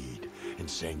you need and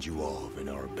send you off in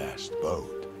our best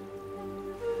boat.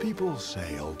 People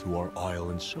sail to our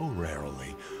island so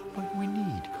rarely, but we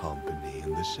need company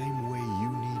in the same way you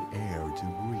need air to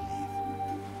breathe.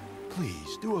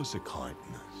 Please do us a kindness.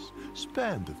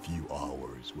 Spend a few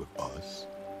hours with us.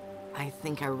 I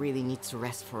think I really need to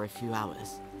rest for a few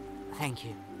hours. Thank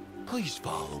you. Please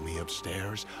follow me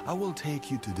upstairs. I will take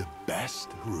you to the best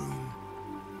room.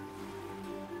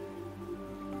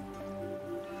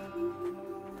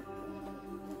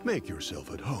 Make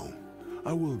yourself at home.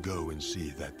 I will go and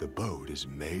see that the boat is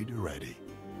made ready.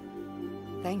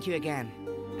 Thank you again.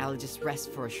 I'll just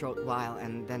rest for a short while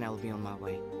and then I'll be on my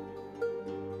way.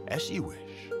 As you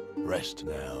wish. Rest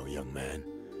now, young man.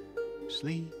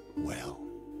 Sleep well.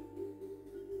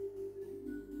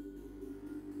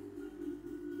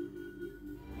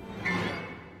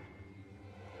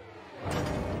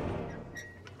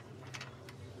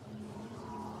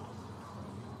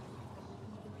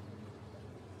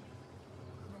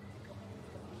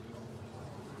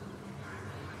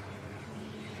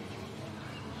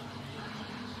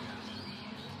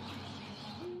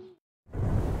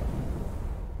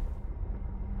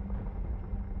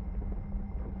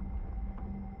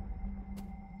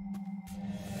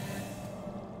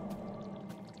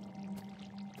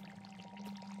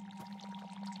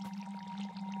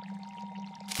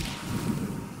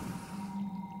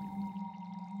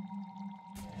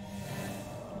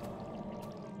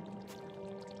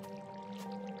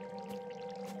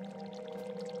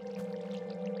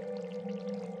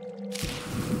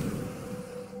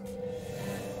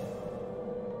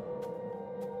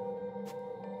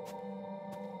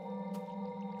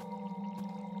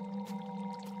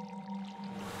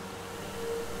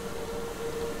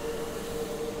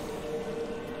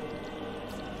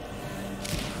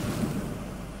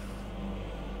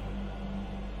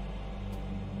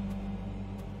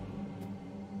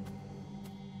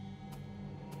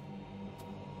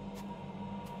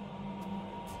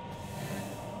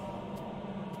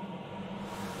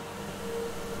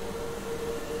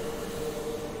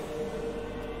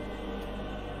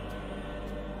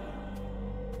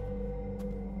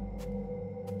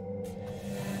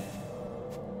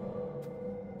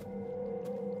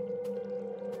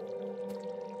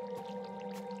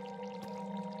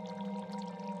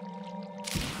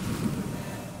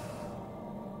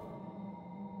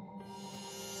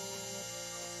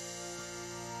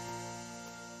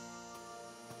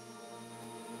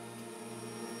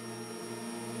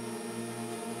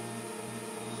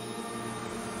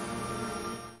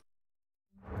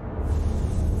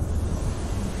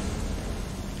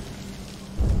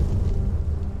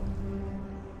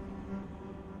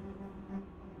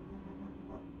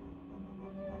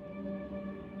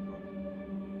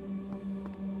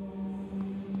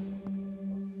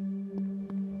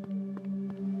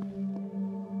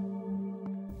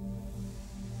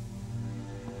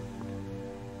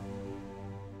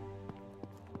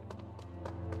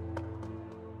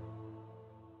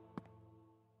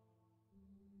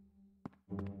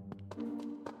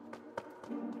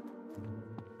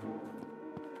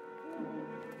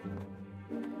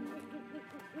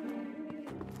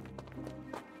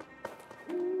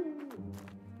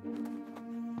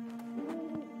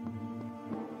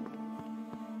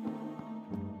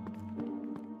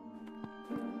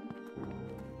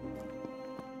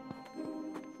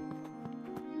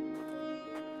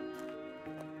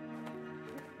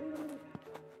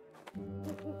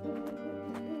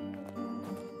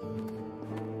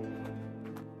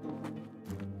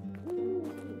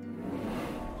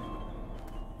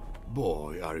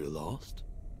 Boy, are you lost?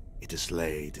 It is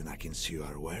late and I can see you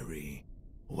are weary.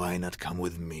 Why not come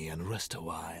with me and rest a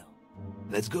while?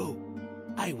 Let's go.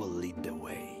 I will lead the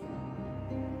way.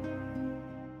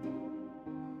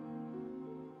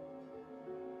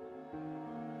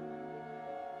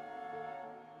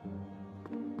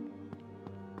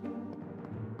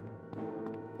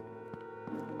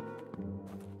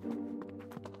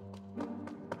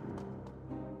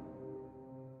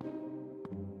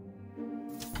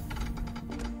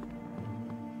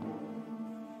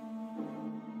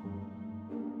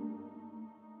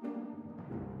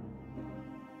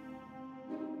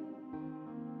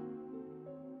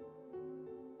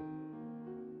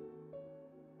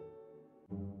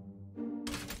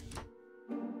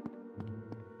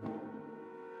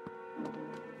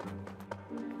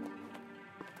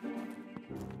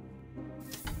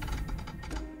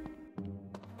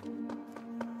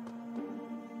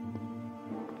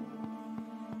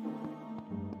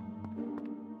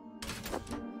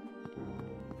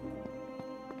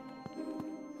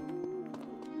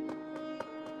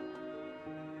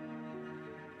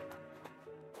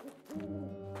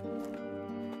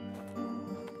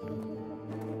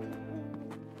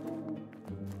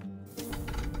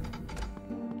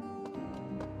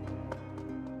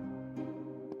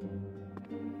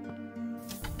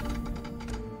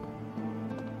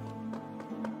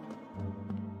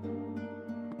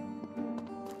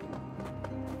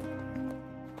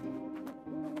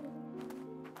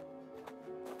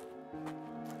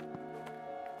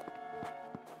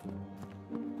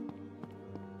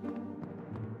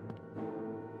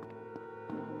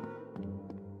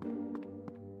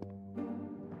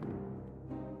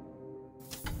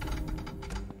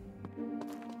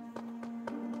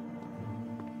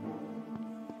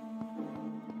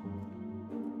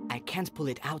 can't pull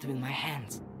it out with my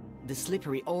hands. The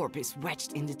slippery orb is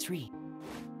wedged in the tree.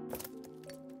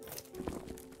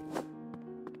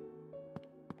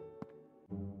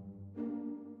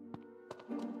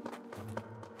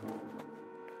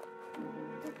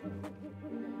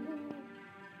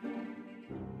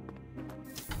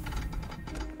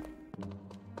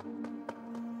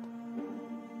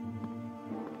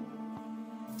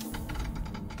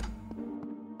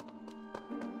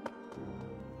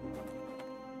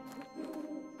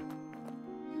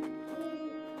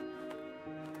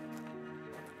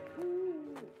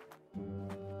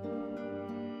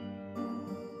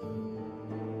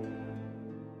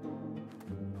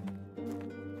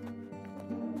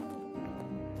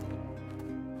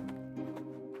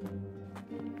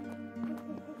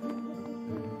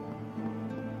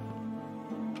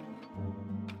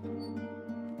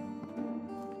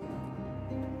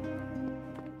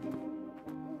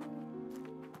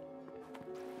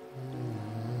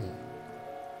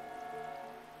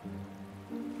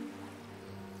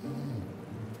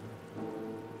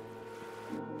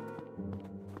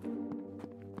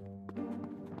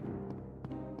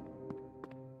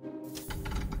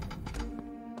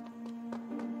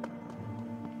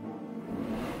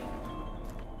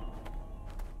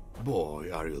 Boy,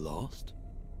 are you lost?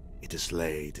 It is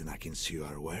late and I can see you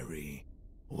are weary.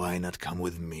 Why not come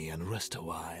with me and rest a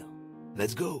while?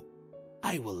 Let's go.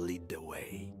 I will lead the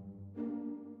way.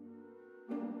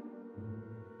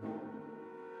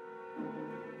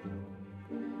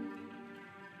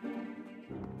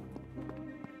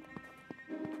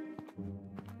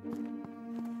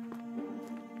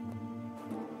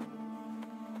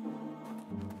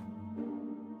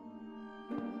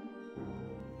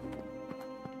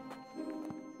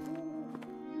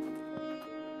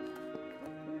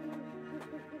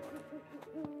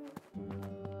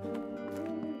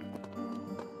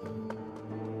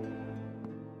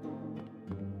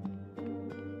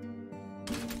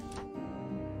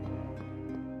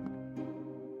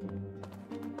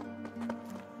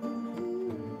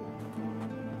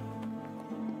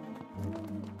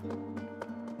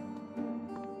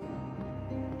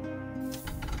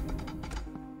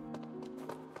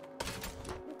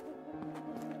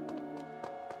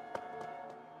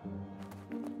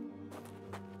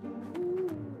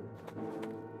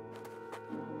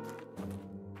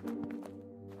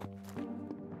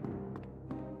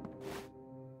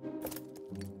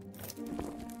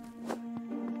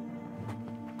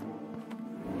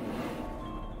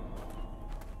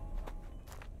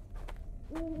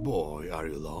 Boy, are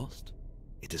you lost?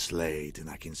 It is late and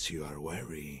I can see you are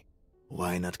weary.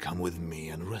 Why not come with me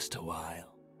and rest a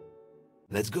while?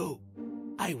 Let's go.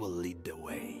 I will lead the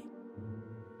way.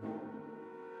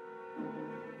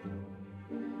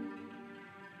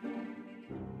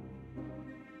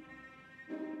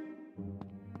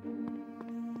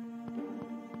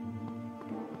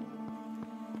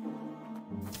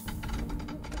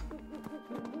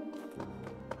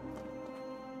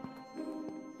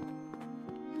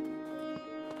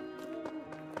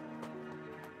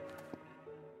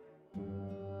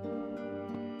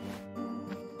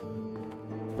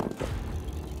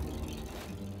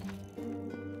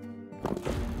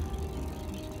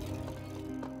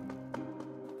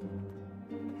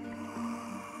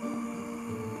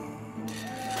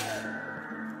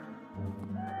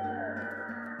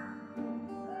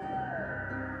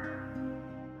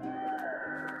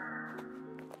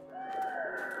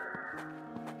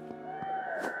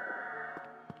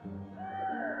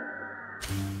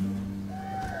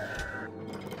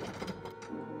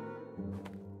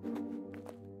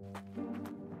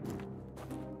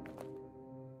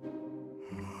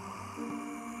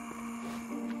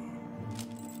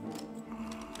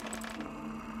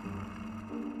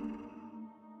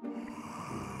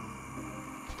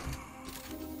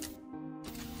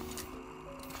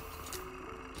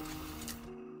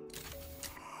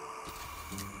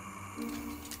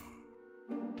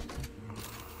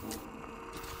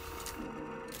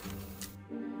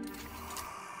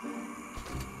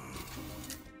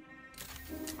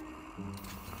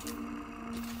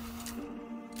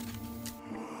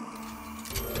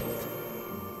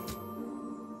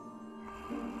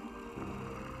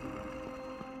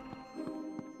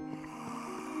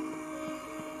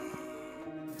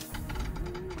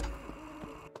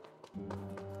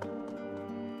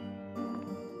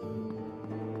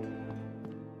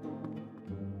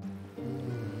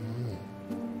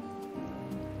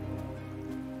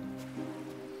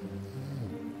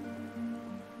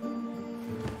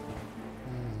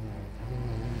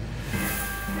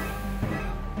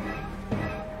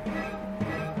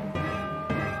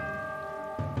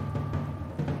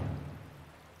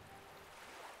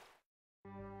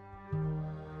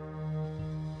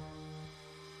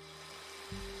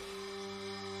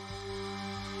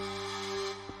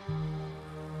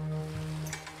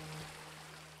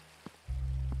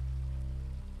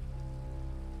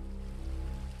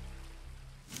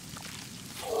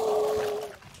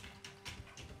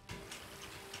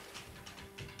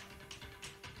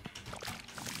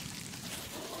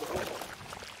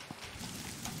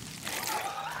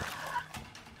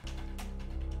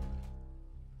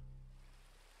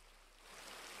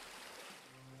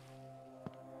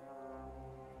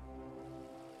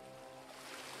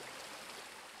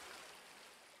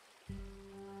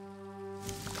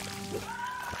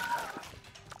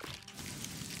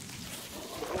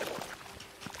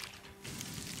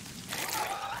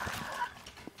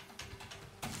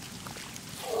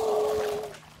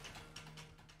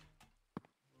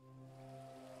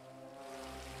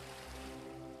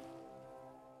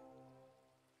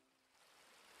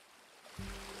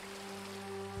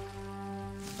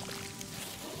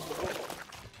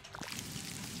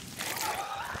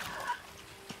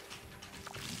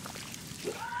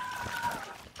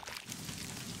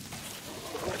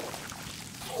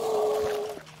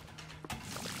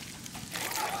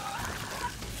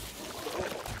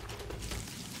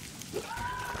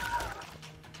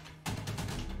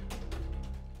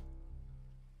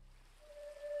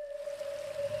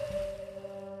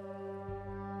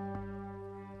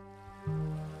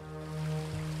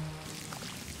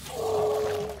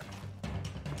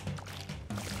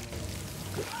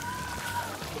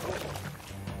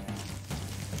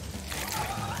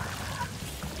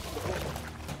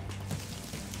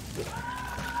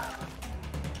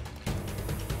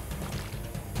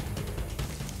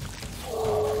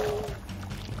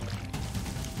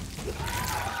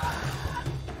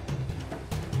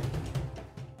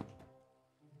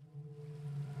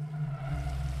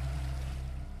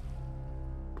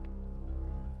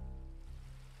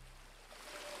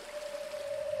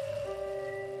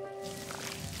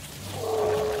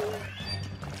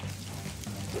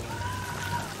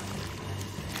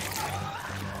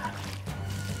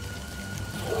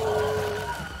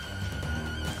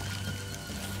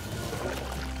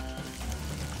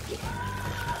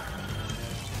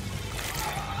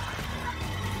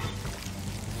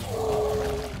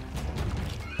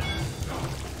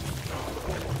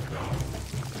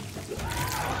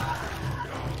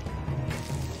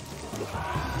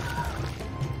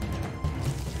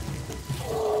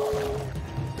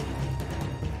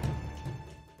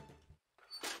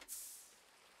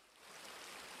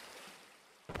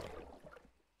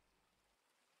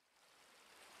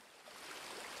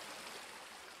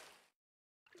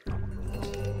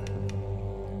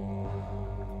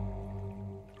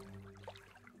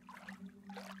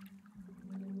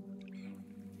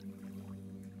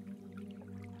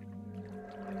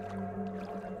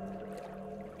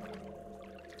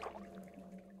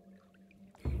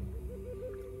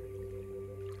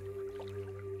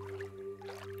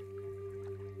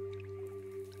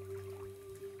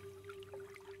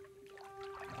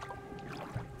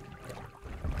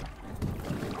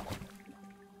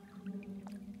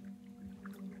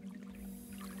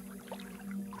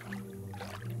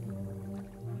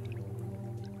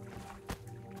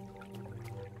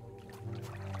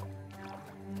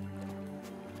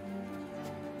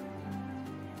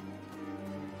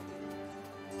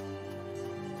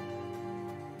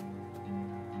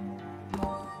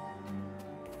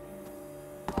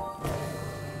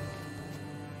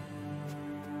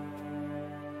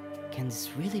 Can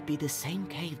this really be the same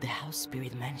cave the house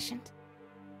spirit mentioned?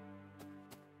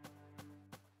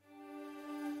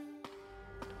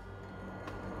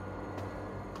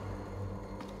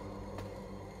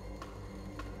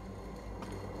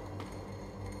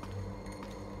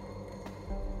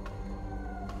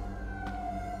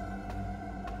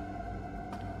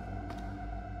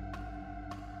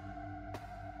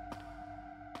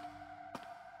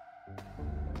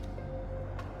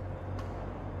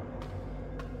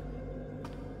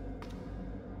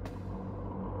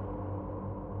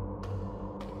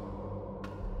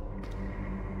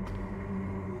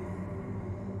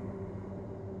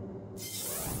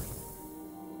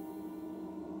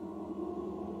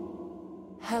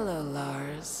 Hello,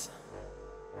 Lars.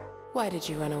 Why did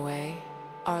you run away?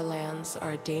 Our lands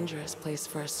are a dangerous place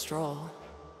for a stroll.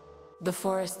 The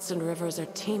forests and rivers are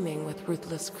teeming with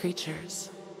ruthless creatures.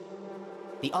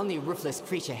 The only ruthless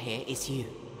creature here is you.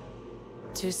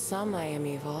 To some I am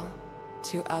evil.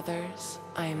 To others,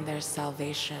 I am their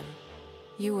salvation.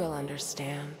 You will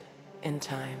understand, in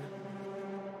time.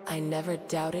 I never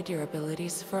doubted your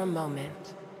abilities for a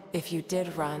moment. If you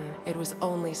did run, it was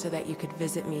only so that you could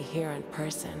visit me here in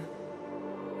person.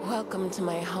 Welcome to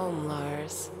my home,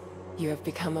 Lars. You have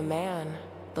become a man.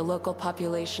 The local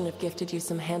population have gifted you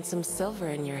some handsome silver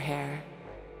in your hair.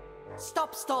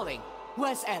 Stop stalling!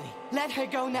 Where's Ellie? Let her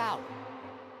go now!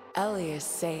 Ellie is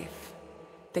safe.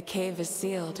 The cave is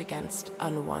sealed against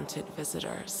unwanted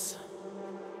visitors.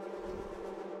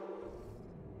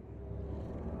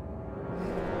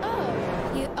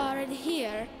 Oh, you aren't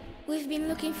here. We've been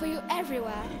looking for you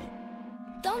everywhere.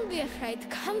 Don't be afraid,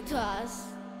 come to us.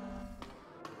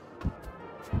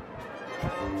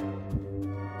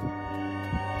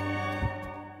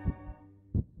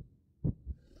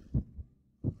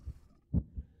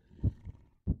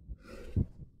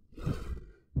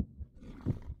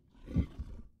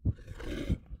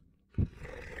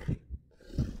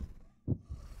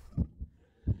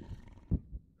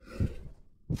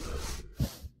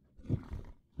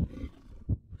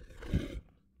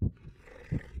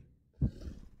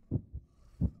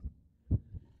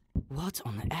 What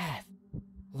on earth?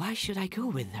 Why should I go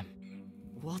with them?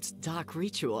 What dark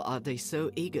ritual are they so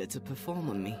eager to perform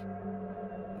on me?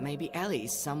 Maybe Ellie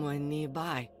is somewhere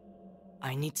nearby.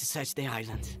 I need to search the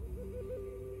island.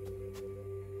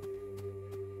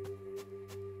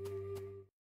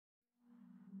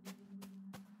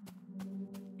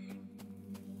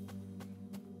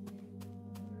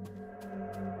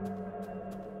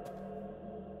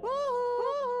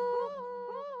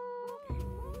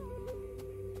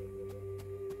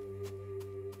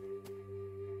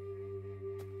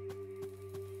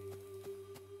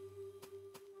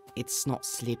 It's not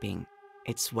sleeping,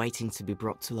 it's waiting to be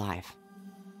brought to life.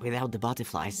 Without the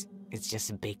butterflies, it's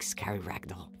just a big scary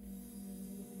ragdoll.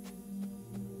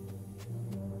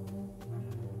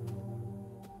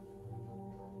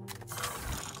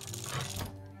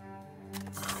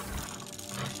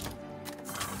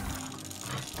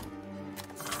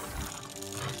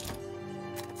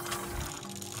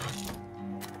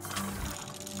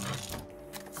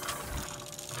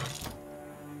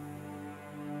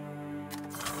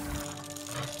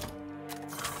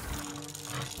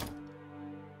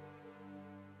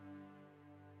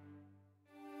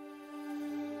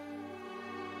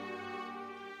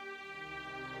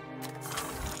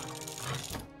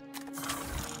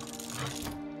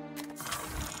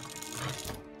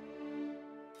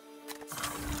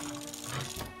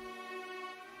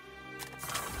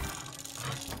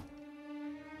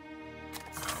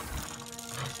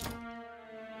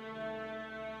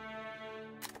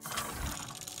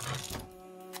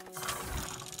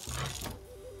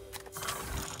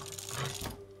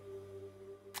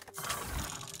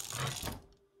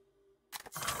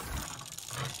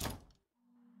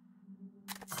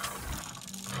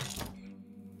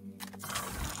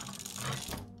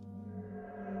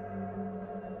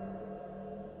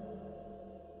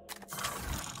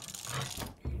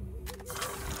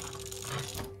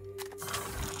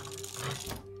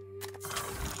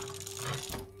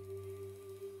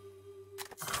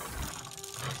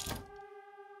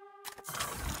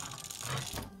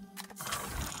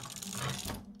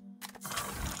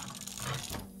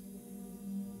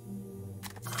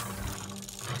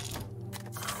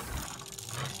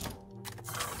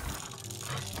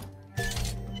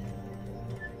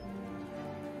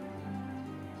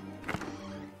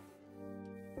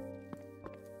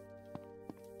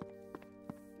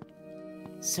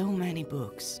 So many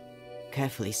books,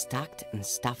 carefully stacked and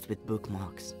stuffed with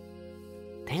bookmarks.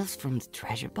 Tales from the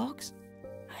Treasure Box?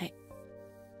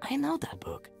 I know that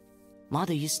book.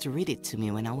 Mother used to read it to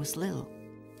me when I was little.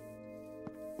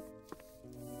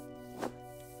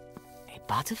 A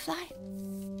butterfly?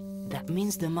 That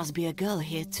means there must be a girl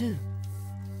here too.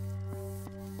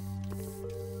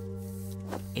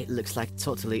 It looks like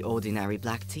totally ordinary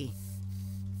black tea.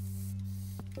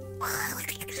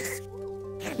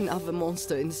 Another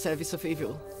monster in the service of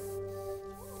evil.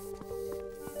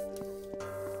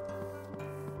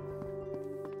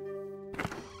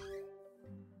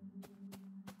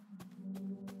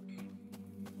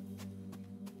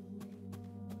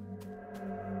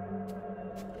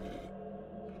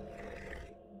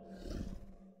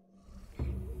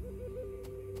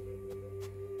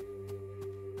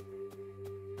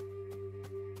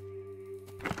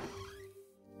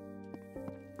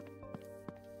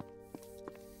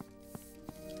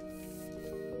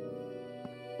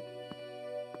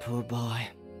 Poor boy.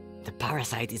 The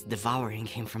parasite is devouring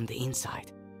him from the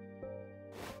inside.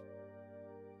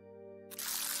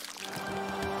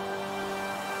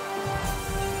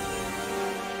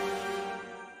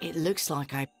 It looks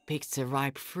like I picked a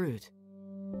ripe fruit.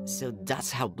 So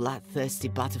that's how bloodthirsty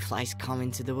butterflies come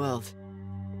into the world.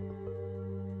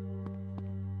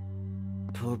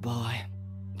 Poor boy.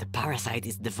 The parasite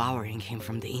is devouring him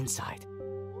from the inside.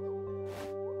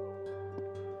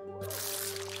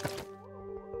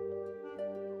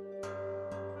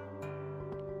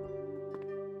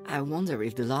 I wonder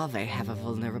if the larvae have a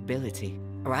vulnerability.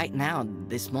 Right now,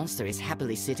 this monster is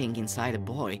happily sitting inside a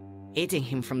boy, eating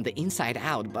him from the inside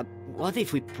out, but what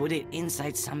if we put it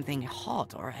inside something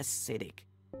hot or acidic?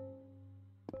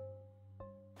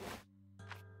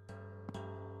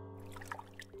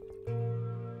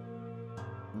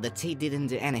 The tea didn't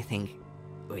do anything,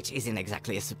 which isn't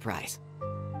exactly a surprise.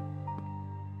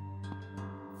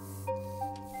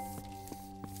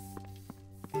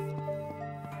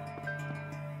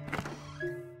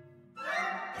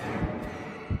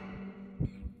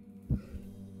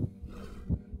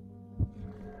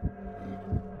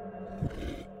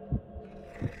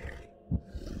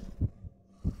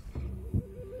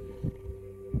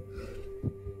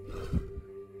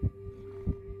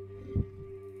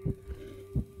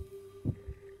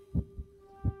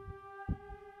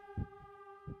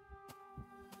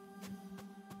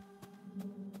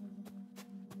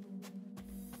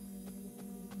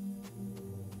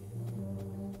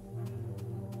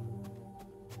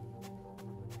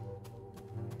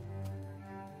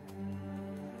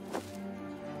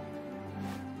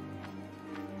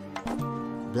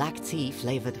 Black tea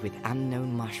flavored with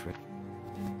unknown mushroom.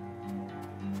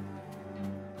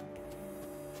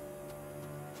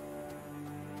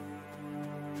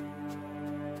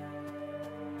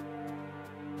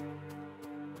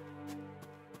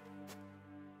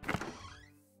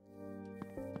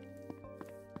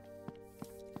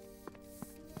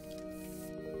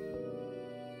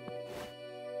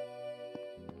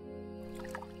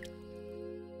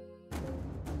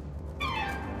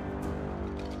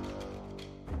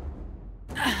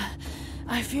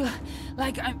 I feel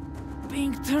like I'm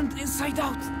being turned inside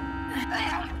out.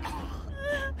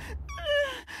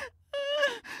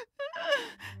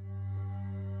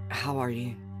 How are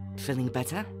you? Feeling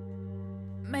better?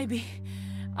 Maybe.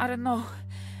 I don't know.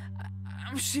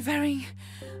 I'm shivering.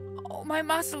 All my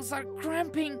muscles are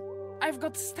cramping. I've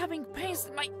got stabbing pains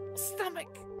in my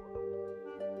stomach.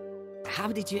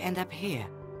 How did you end up here?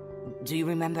 Do you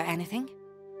remember anything?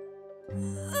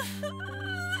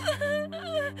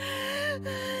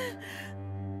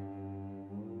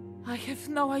 I have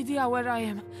no idea where I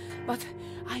am, but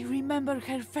I remember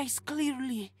her face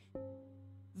clearly.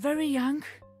 Very young,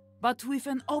 but with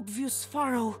an obvious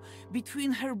furrow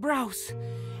between her brows,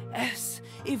 as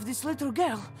if this little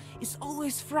girl is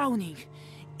always frowning,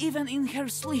 even in her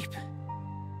sleep.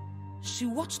 She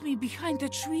watched me behind a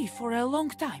tree for a long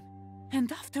time,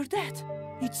 and after that,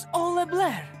 it's all a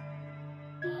blur.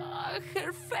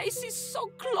 Her face is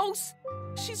so close.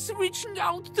 She's reaching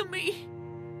out to me.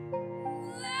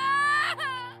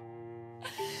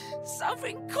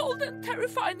 Something cold and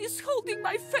terrifying is holding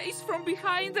my face from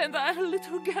behind, and a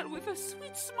little girl with a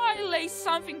sweet smile lays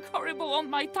something horrible on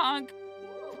my tongue.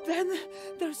 Then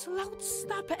there's a loud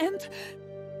snap, and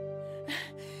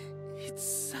it's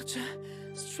such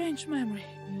a strange memory.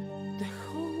 The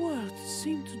whole world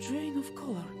seemed to drain of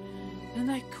color,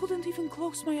 and I couldn't even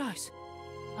close my eyes.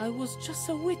 I was just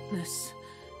a witness,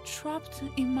 trapped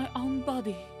in my own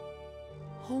body.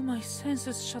 All my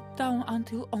senses shut down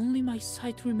until only my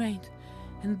sight remained,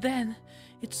 and then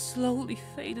it slowly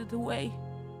faded away.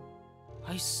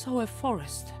 I saw a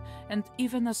forest and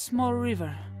even a small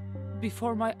river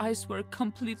before my eyes were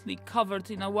completely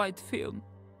covered in a white film.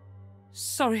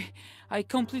 Sorry, I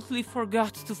completely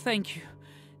forgot to thank you.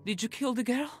 Did you kill the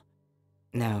girl?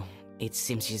 No, it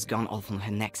seems she's gone off on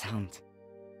her next hunt.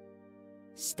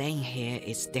 Staying here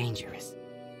is dangerous.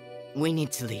 We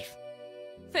need to leave.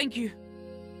 Thank you.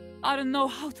 I don't know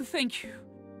how to thank you.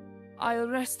 I'll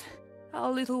rest a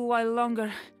little while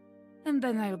longer, and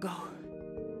then I'll go.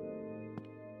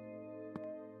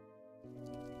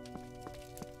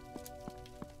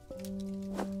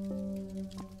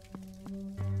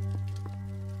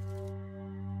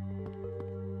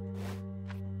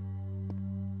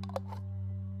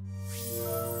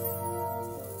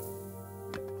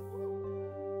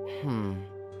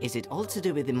 Is it all to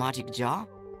do with the magic jar?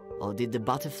 Or did the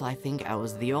butterfly think I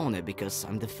was the owner because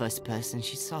I'm the first person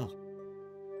she saw?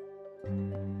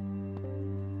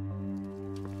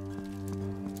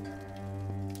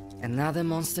 Another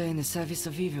monster in the service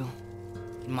of evil.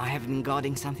 It might have been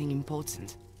guarding something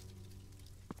important.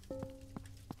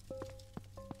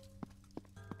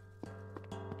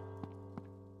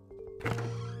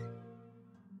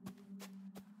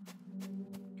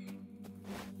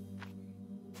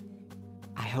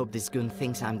 I hope this goon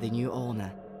thinks I'm the new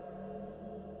owner.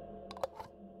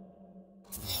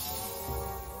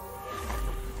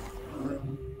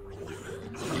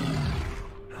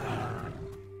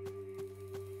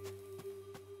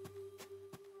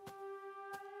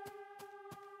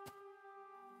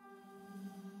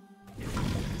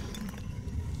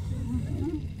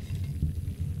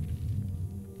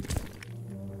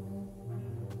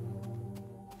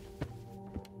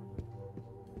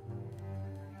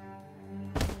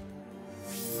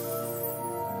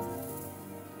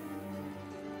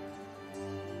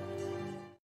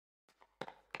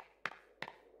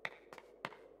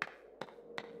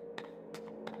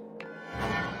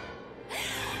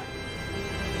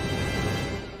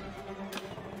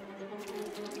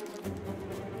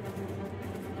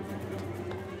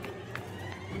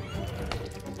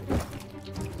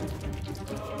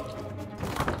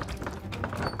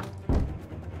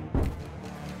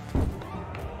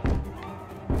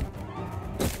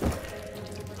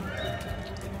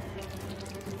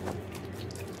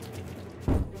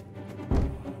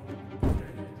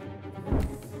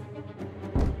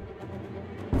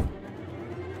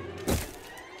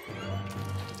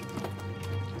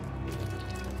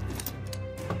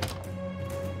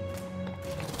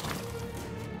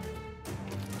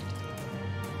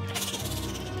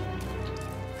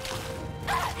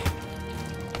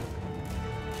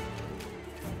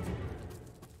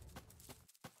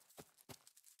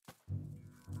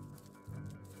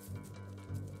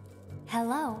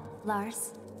 Hello,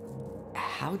 Lars.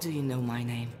 How do you know my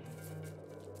name?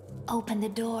 Open the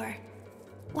door.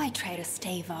 Why try to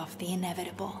stave off the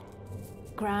inevitable?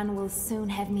 Gran will soon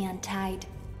have me untied,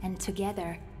 and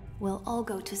together, we'll all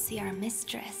go to see our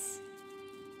mistress.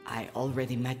 I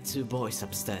already met 2 boys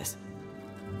upstairs.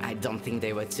 I don't think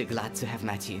they were too glad to have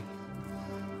met you.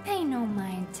 Pay no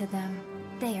mind to them.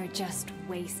 They are just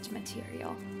waste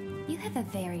material. You have a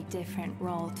very different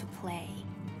role to play.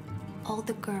 All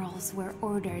the girls were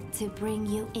ordered to bring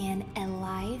you in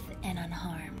alive and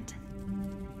unharmed.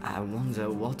 I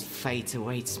wonder what fate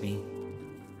awaits me.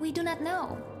 We do not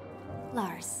know.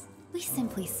 Lars, we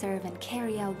simply serve and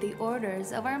carry out the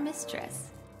orders of our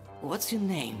mistress. What's your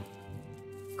name?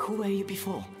 Who were you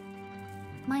before?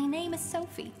 My name is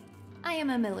Sophie. I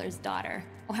am a miller's daughter.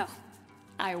 Well,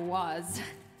 I was.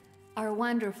 Our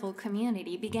wonderful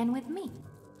community began with me.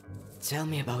 Tell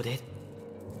me about it.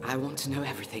 I want to know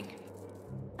everything.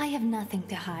 I have nothing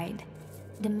to hide.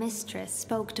 The mistress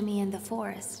spoke to me in the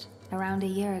forest, around a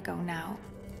year ago now.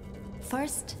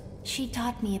 First, she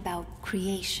taught me about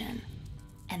creation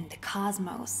and the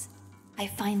cosmos. I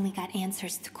finally got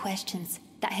answers to questions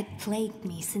that had plagued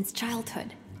me since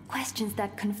childhood. Questions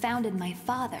that confounded my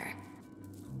father.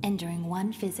 And during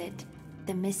one visit,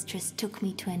 the mistress took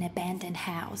me to an abandoned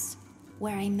house,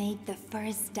 where I made the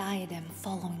first diadem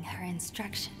following her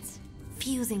instructions,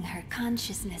 fusing her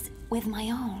consciousness with my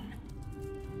own.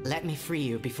 Let me free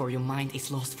you before your mind is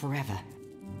lost forever.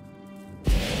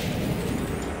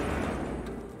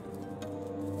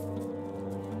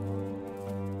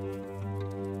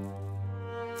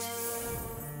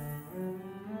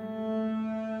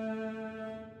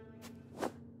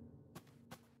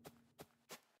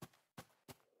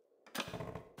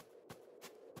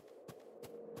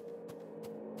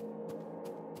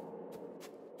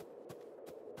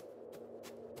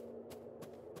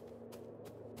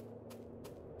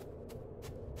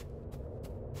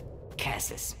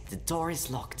 Cassis, the door is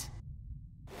locked.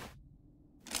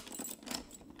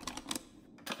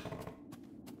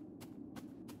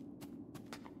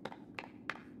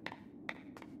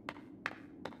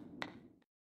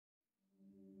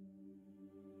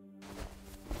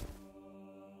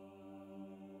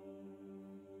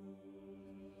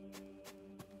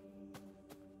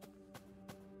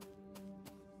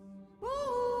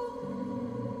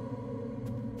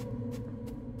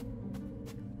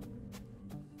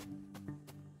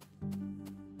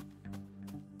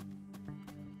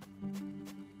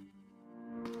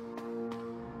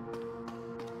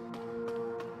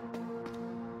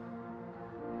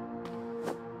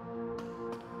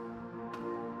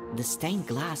 The stained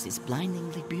glass is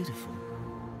blindingly beautiful.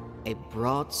 A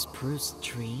broad spruce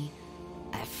tree,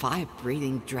 a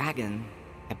fire-breathing dragon,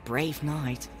 a brave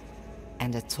knight,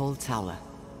 and a tall tower.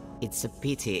 It's a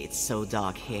pity it's so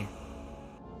dark here.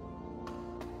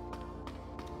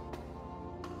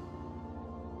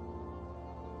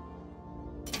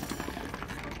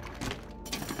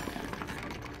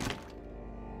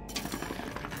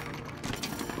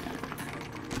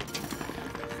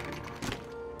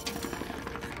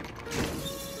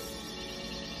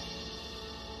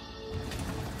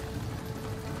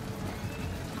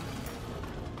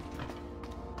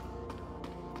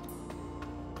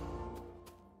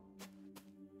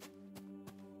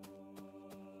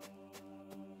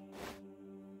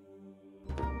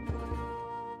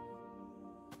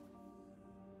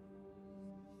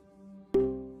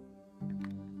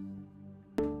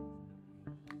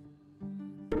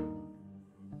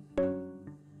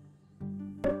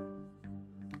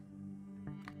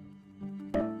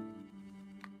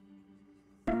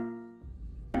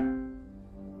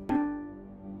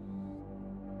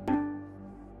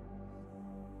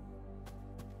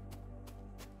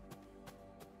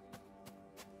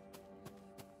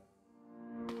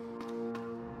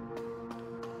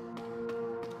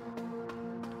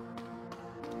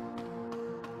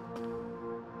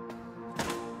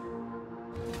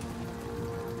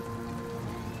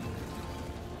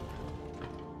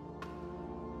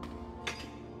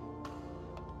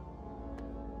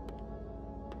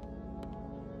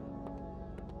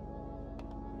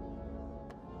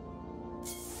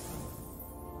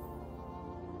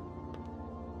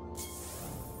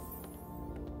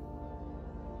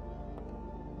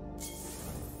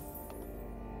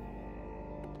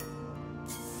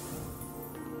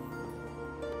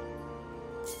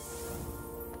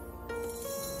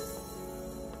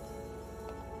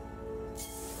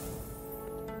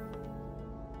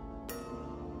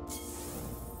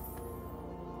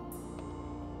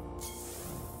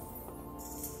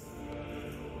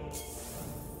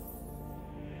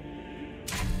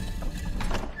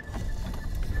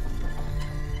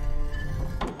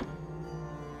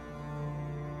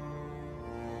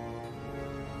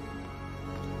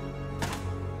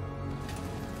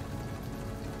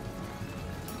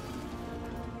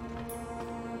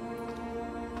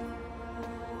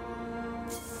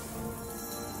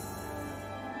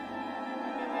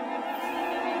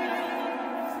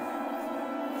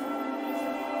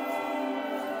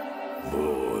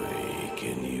 Boy,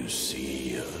 can you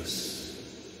see us?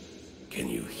 Can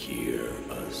you hear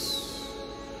us?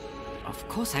 Of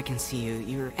course I can see you.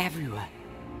 You're everywhere.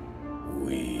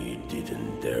 We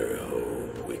didn't dare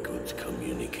hope we could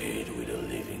communicate with a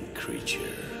living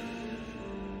creature.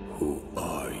 Who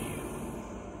are you?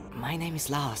 My name is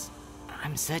Lars.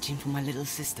 I'm searching for my little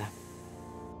sister.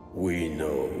 We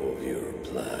know of your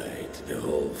plight. The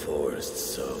whole forest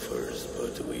suffers,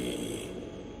 but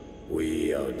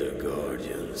we are the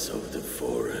guardians of the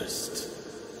forest.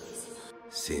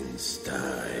 Since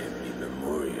time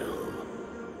immemorial,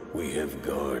 we have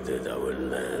guarded our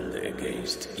land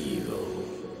against evil.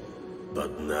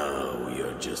 But now we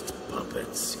are just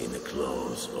puppets in the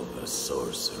claws of a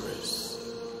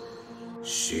sorceress.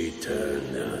 She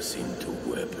turned us into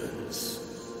weapons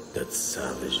that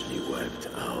savagely wiped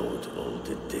out all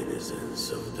the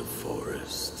denizens of the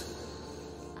forest.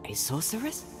 A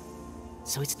sorceress?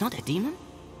 So it's not a demon?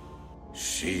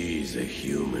 She's a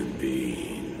human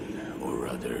being, or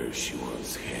rather, she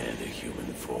once had a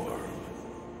human form.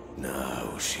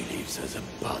 Now she lives as a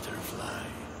butterfly.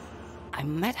 I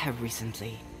met her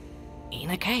recently, in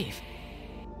a cave.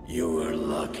 You were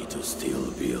lucky to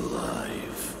still be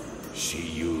alive. She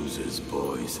uses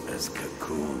boys as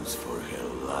cocoons for her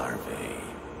larvae,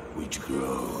 which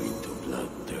grow into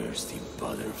bloodthirsty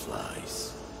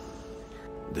butterflies.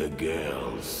 The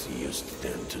girls used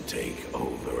them to take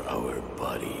over our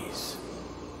bodies.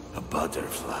 A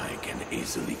butterfly can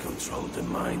easily control the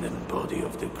mind and body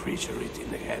of the creature it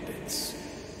inhabits,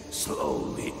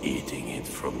 slowly eating it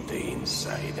from the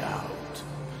inside out.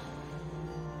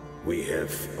 We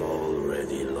have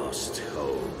already lost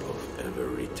hope of ever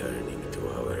returning to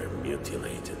our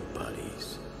mutilated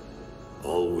bodies.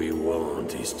 All we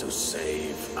want is to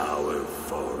save our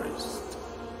forest.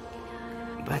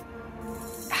 But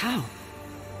how?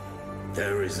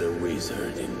 There is a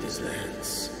wizard in these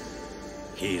lands.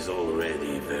 He's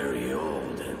already very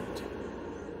old and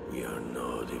we are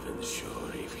not even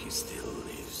sure if he still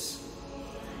lives.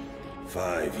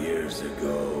 5 years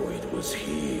ago, it was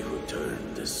he who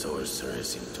turned the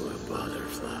sorceress into a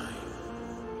butterfly.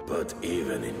 But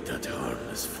even in that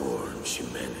harmless form, she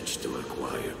managed to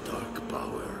acquire dark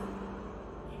power.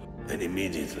 And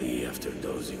immediately after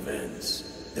those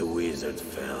events, the wizard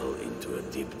fell into a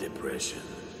deep depression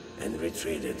and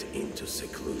retreated into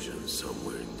seclusion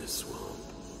somewhere in the swamp.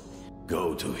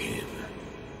 Go to him.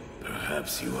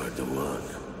 Perhaps you are the one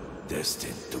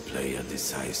destined to play a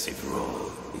decisive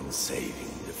role in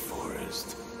saving the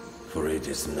forest. For it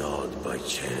is not by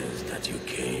chance that you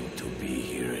came to be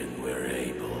here and were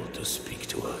able to speak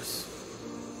to us.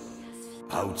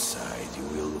 Outside you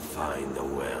will find a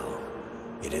well.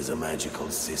 It is a magical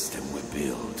system we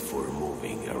built for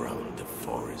moving around the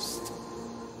forest.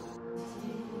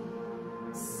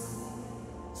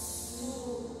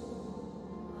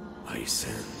 I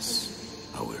sense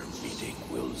our meeting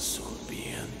will soon be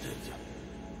ended.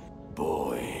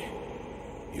 Boy,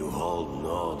 you hold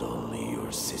not only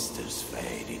your sister's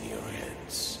fate in your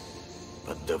hands,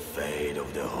 but the fate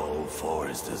of the whole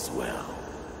forest as well.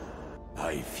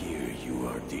 I fear you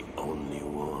are the only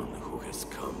one who has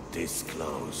come this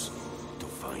close to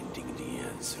finding the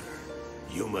answer.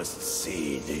 You must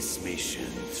see this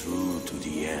mission through to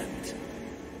the end.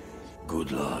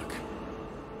 Good luck.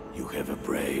 You have a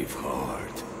brave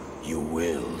heart. You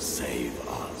will save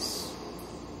us.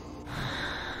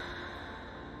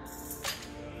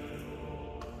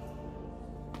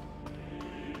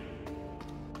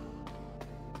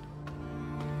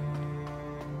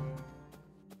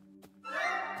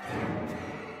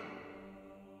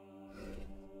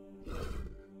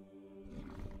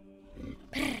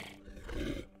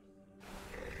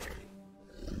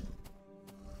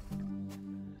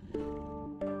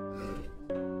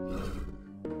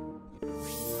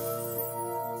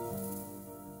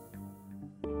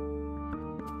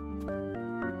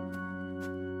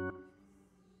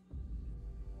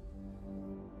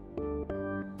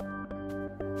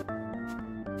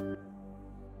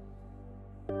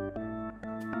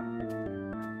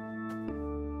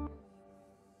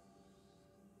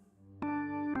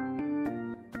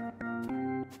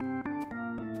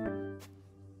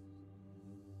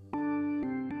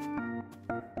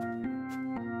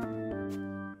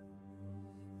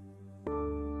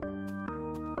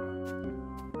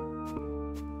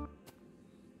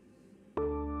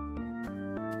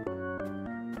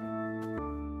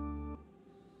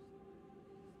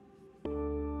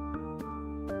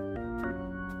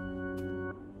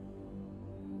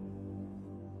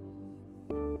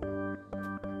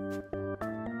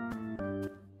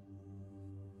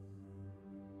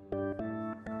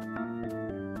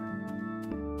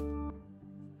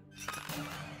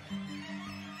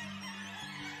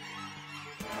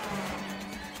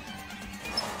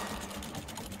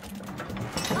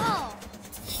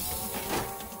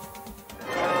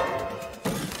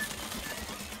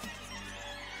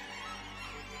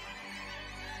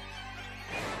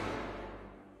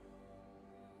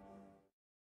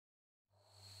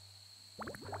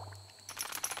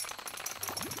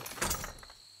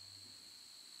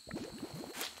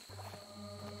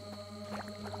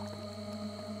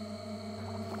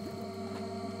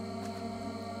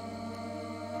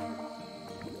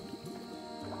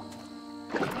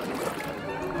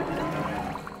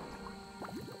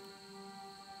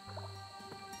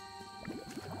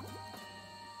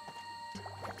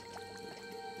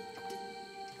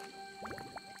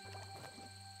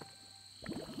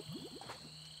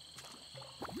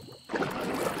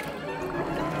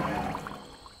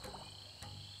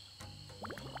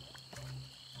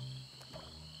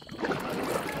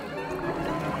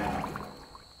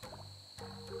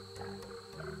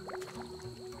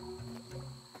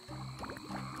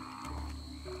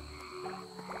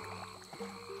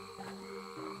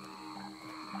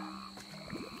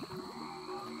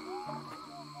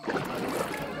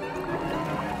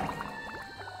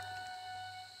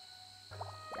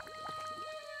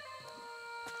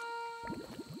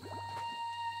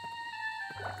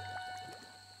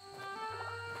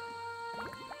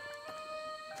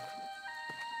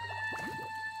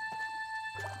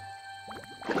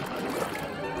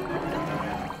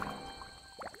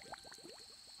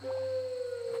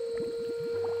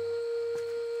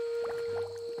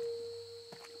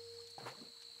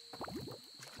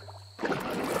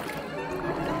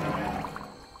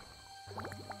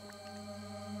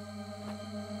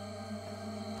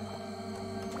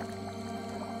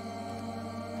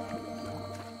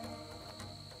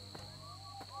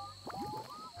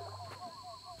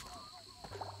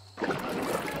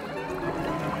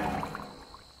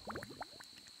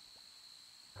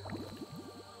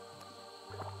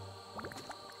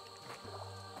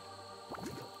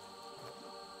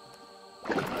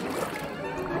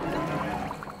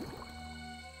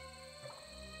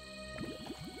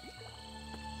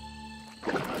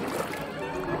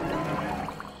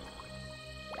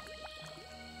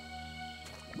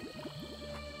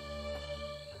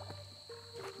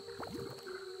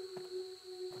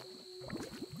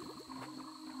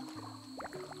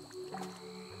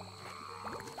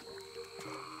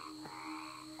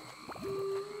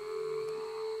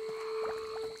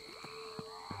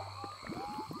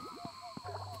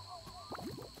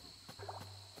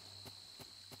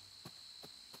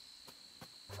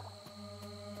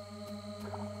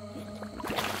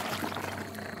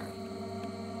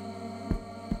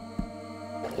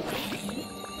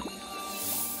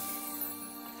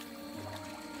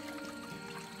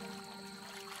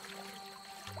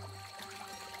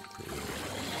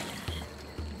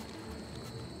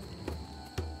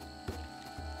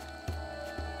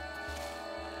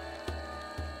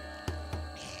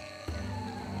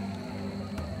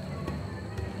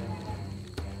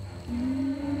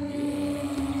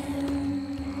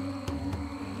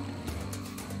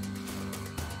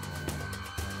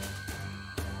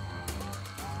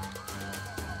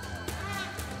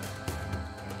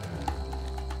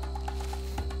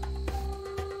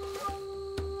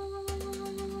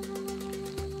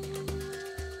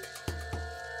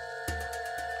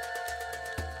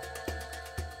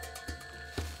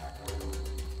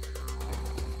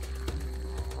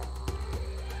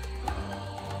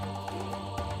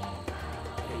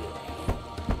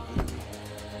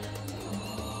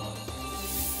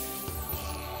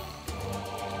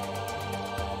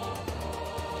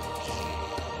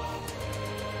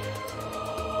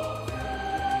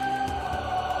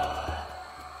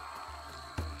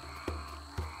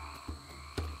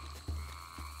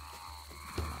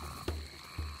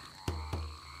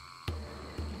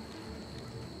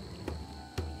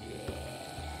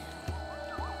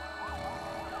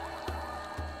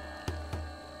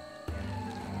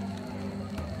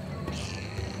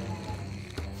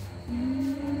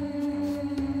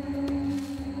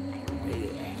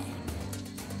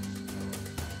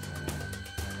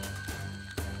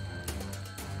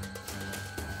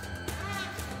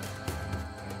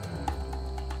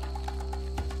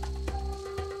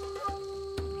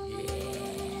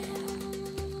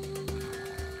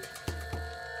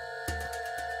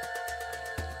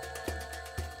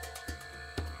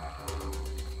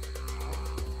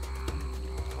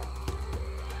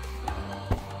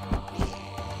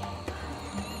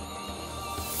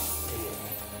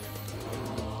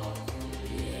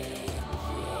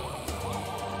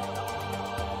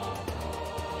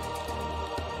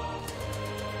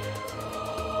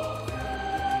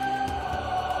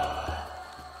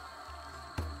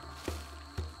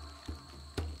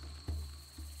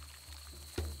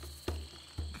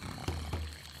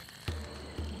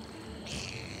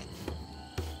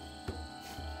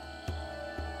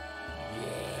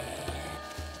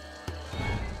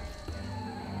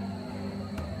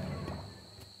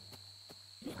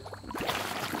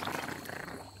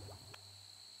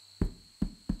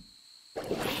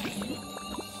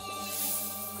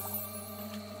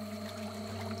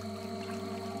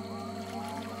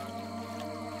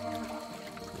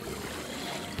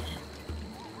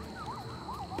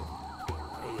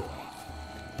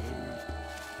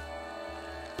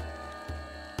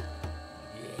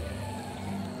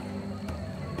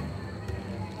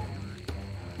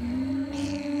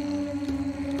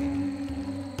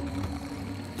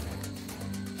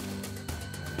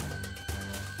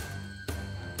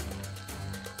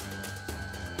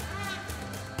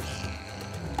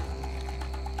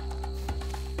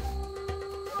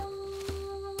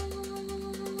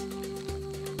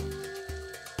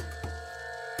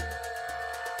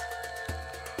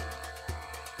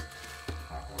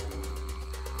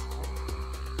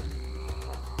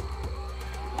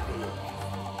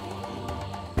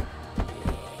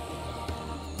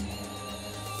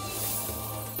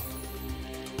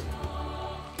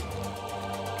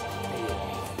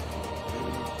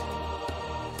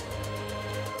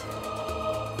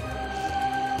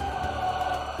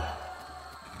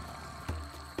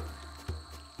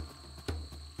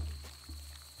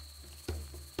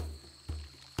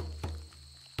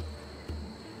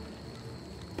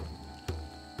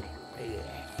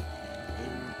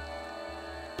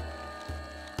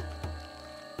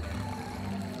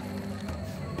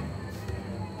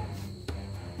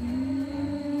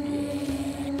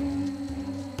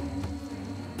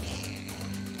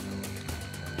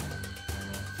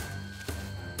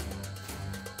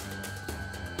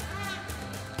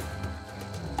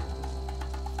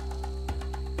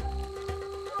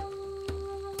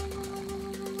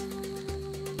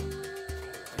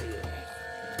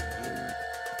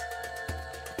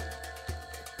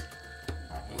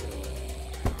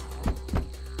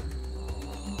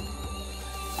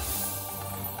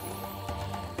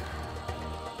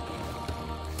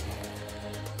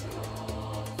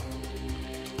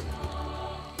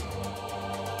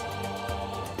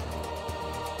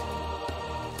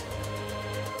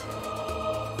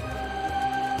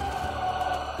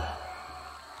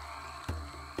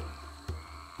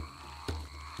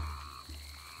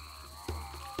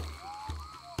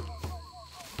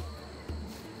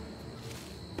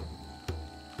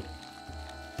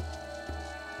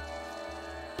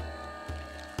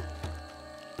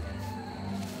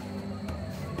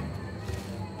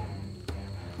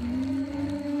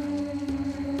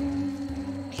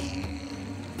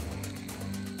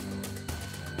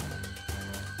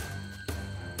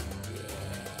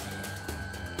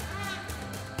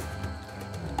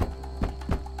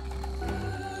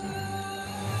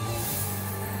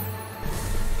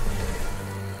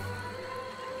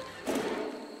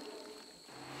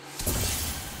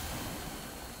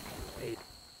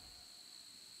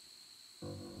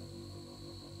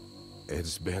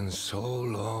 It's been so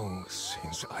long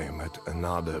since I met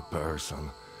another person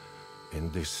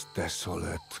in these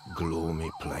desolate,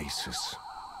 gloomy places.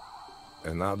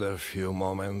 Another few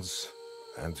moments,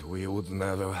 and we would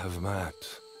never have met.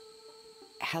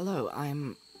 Hello,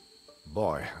 I'm...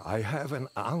 Boy, I have an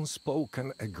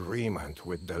unspoken agreement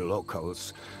with the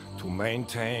locals to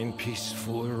maintain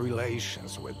peaceful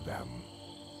relations with them.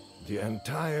 The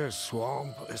entire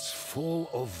swamp is full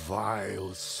of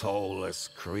vile, soulless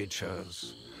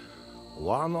creatures,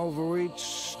 one of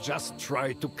which just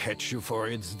tried to catch you for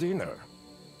its dinner.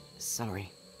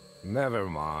 Sorry. Never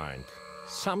mind.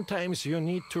 Sometimes you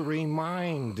need to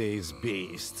remind these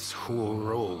beasts who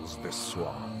rules the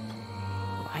swamp.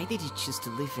 Why did you choose to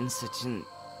live in such an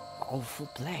awful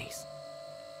place?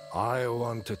 I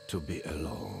wanted to be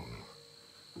alone.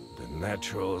 The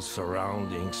natural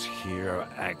surroundings here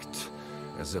act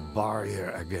as a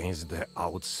barrier against the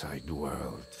outside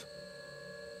world.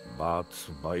 But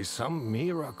by some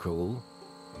miracle,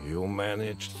 you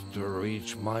managed to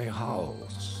reach my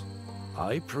house.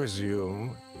 I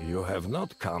presume you have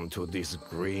not come to these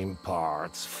green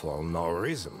parts for no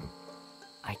reason.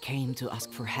 I came to ask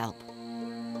for help.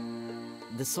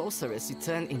 The sorceress you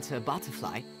turned into a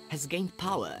butterfly has gained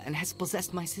power and has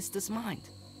possessed my sister's mind.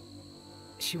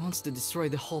 She wants to destroy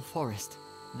the whole forest.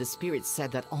 The spirit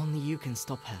said that only you can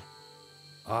stop her.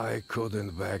 I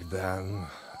couldn't back then,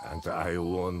 and I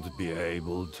won't be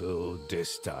able to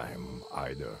this time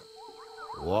either.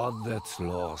 What that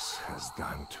loss has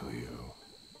done to you.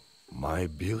 My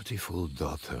beautiful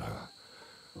daughter,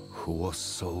 who was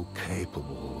so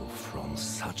capable from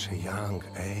such a young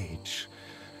age,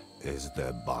 is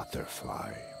the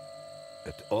butterfly.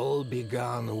 It all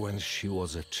began when she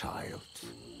was a child.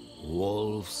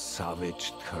 Wolves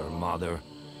savaged her mother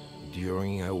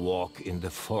during a walk in the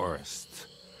forest,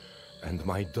 and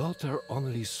my daughter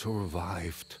only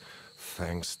survived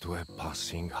thanks to a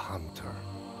passing hunter.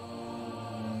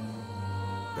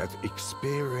 That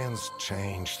experience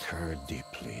changed her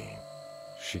deeply.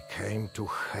 She came to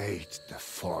hate the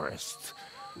forest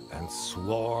and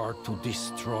swore to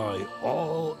destroy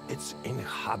all its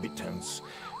inhabitants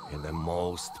in the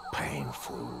most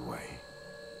painful way.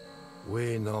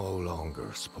 We no longer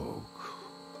spoke.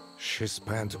 She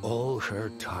spent all her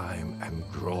time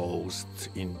engrossed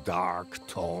in dark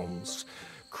tomes,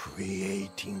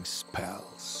 creating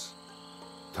spells.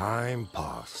 Time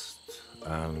passed,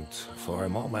 and for a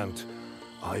moment,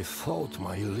 I thought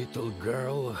my little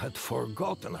girl had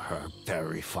forgotten her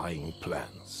terrifying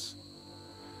plans.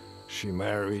 She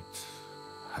married,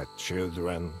 had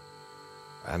children,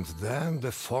 and then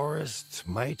the forest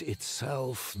made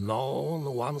itself known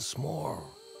once more.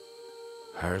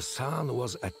 Her son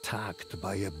was attacked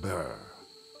by a bear.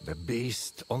 The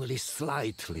beast only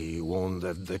slightly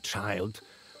wounded the child,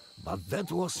 but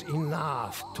that was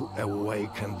enough to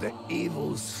awaken the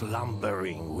evil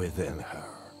slumbering within her.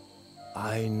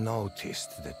 I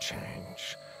noticed the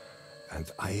change, and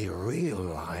I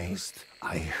realized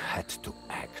I had to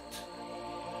act.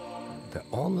 The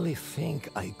only thing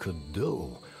I could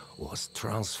do was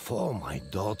transform my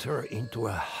daughter into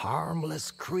a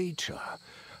harmless creature,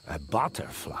 a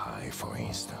butterfly, for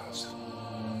instance.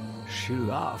 She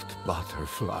loved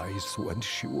butterflies when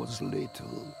she was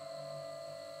little.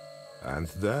 And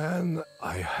then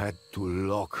I had to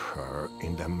lock her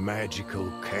in the magical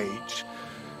cage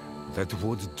that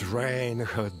would drain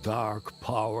her dark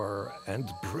power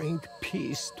and bring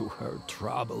peace to her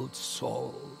troubled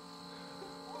soul.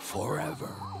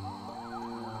 Forever.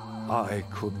 I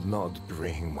could not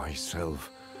bring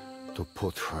myself to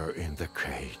put her in the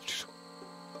cage.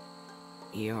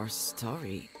 Your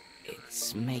story,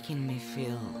 it's making me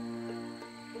feel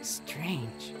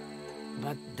strange.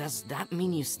 But does that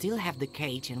mean you still have the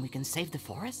cage and we can save the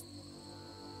forest?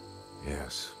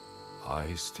 Yes,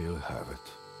 I still have it.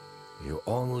 You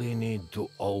only need to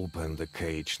open the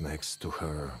cage next to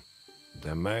her.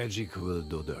 The magic will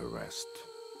do the rest.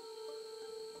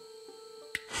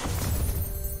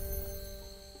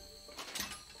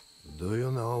 Do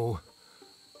you know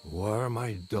where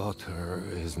my daughter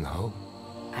is now?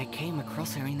 I came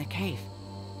across her in the cave.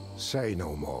 Say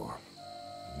no more.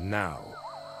 Now,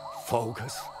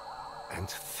 focus and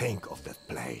think of that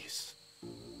place.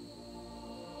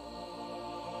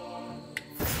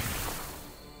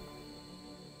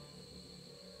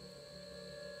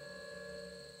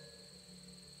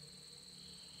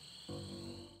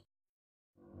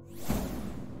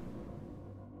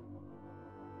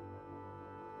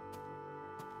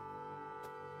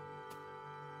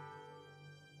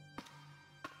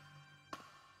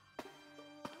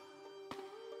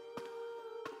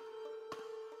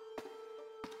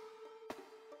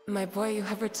 My boy, you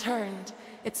have returned.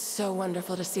 It's so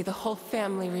wonderful to see the whole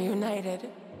family reunited.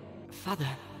 Father,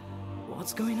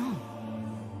 what's going on?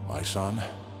 My son,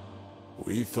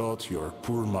 we thought your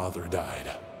poor mother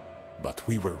died, but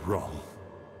we were wrong.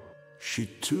 She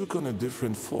took on a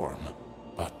different form,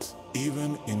 but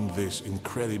even in this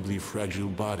incredibly fragile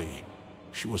body,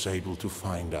 she was able to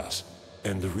find us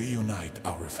and reunite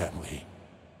our family.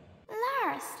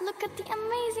 Lars, look at the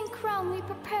amazing crown we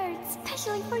prepared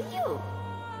especially for you.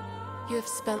 You have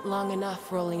spent long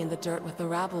enough rolling in the dirt with the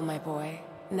rabble, my boy.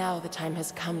 Now the time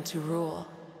has come to rule.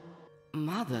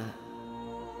 Mother,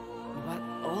 but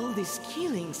all these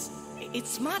killings,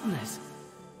 it's madness.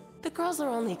 The girls are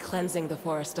only cleansing the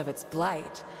forest of its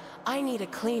blight. I need a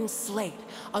clean slate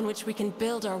on which we can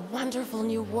build our wonderful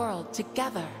new world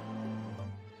together.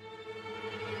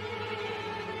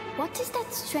 What is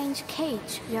that strange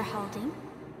cage you're holding?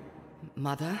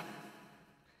 Mother,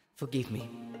 forgive me.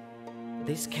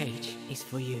 This cage is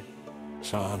for you.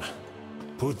 Son,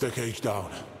 put the cage down.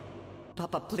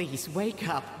 Papa, please, wake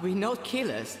up. We're not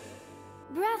killers.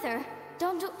 Brother,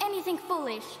 don't do anything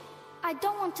foolish. I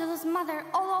don't want to lose Mother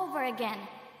all over again.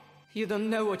 You don't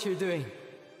know what you're doing.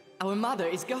 Our mother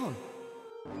is gone.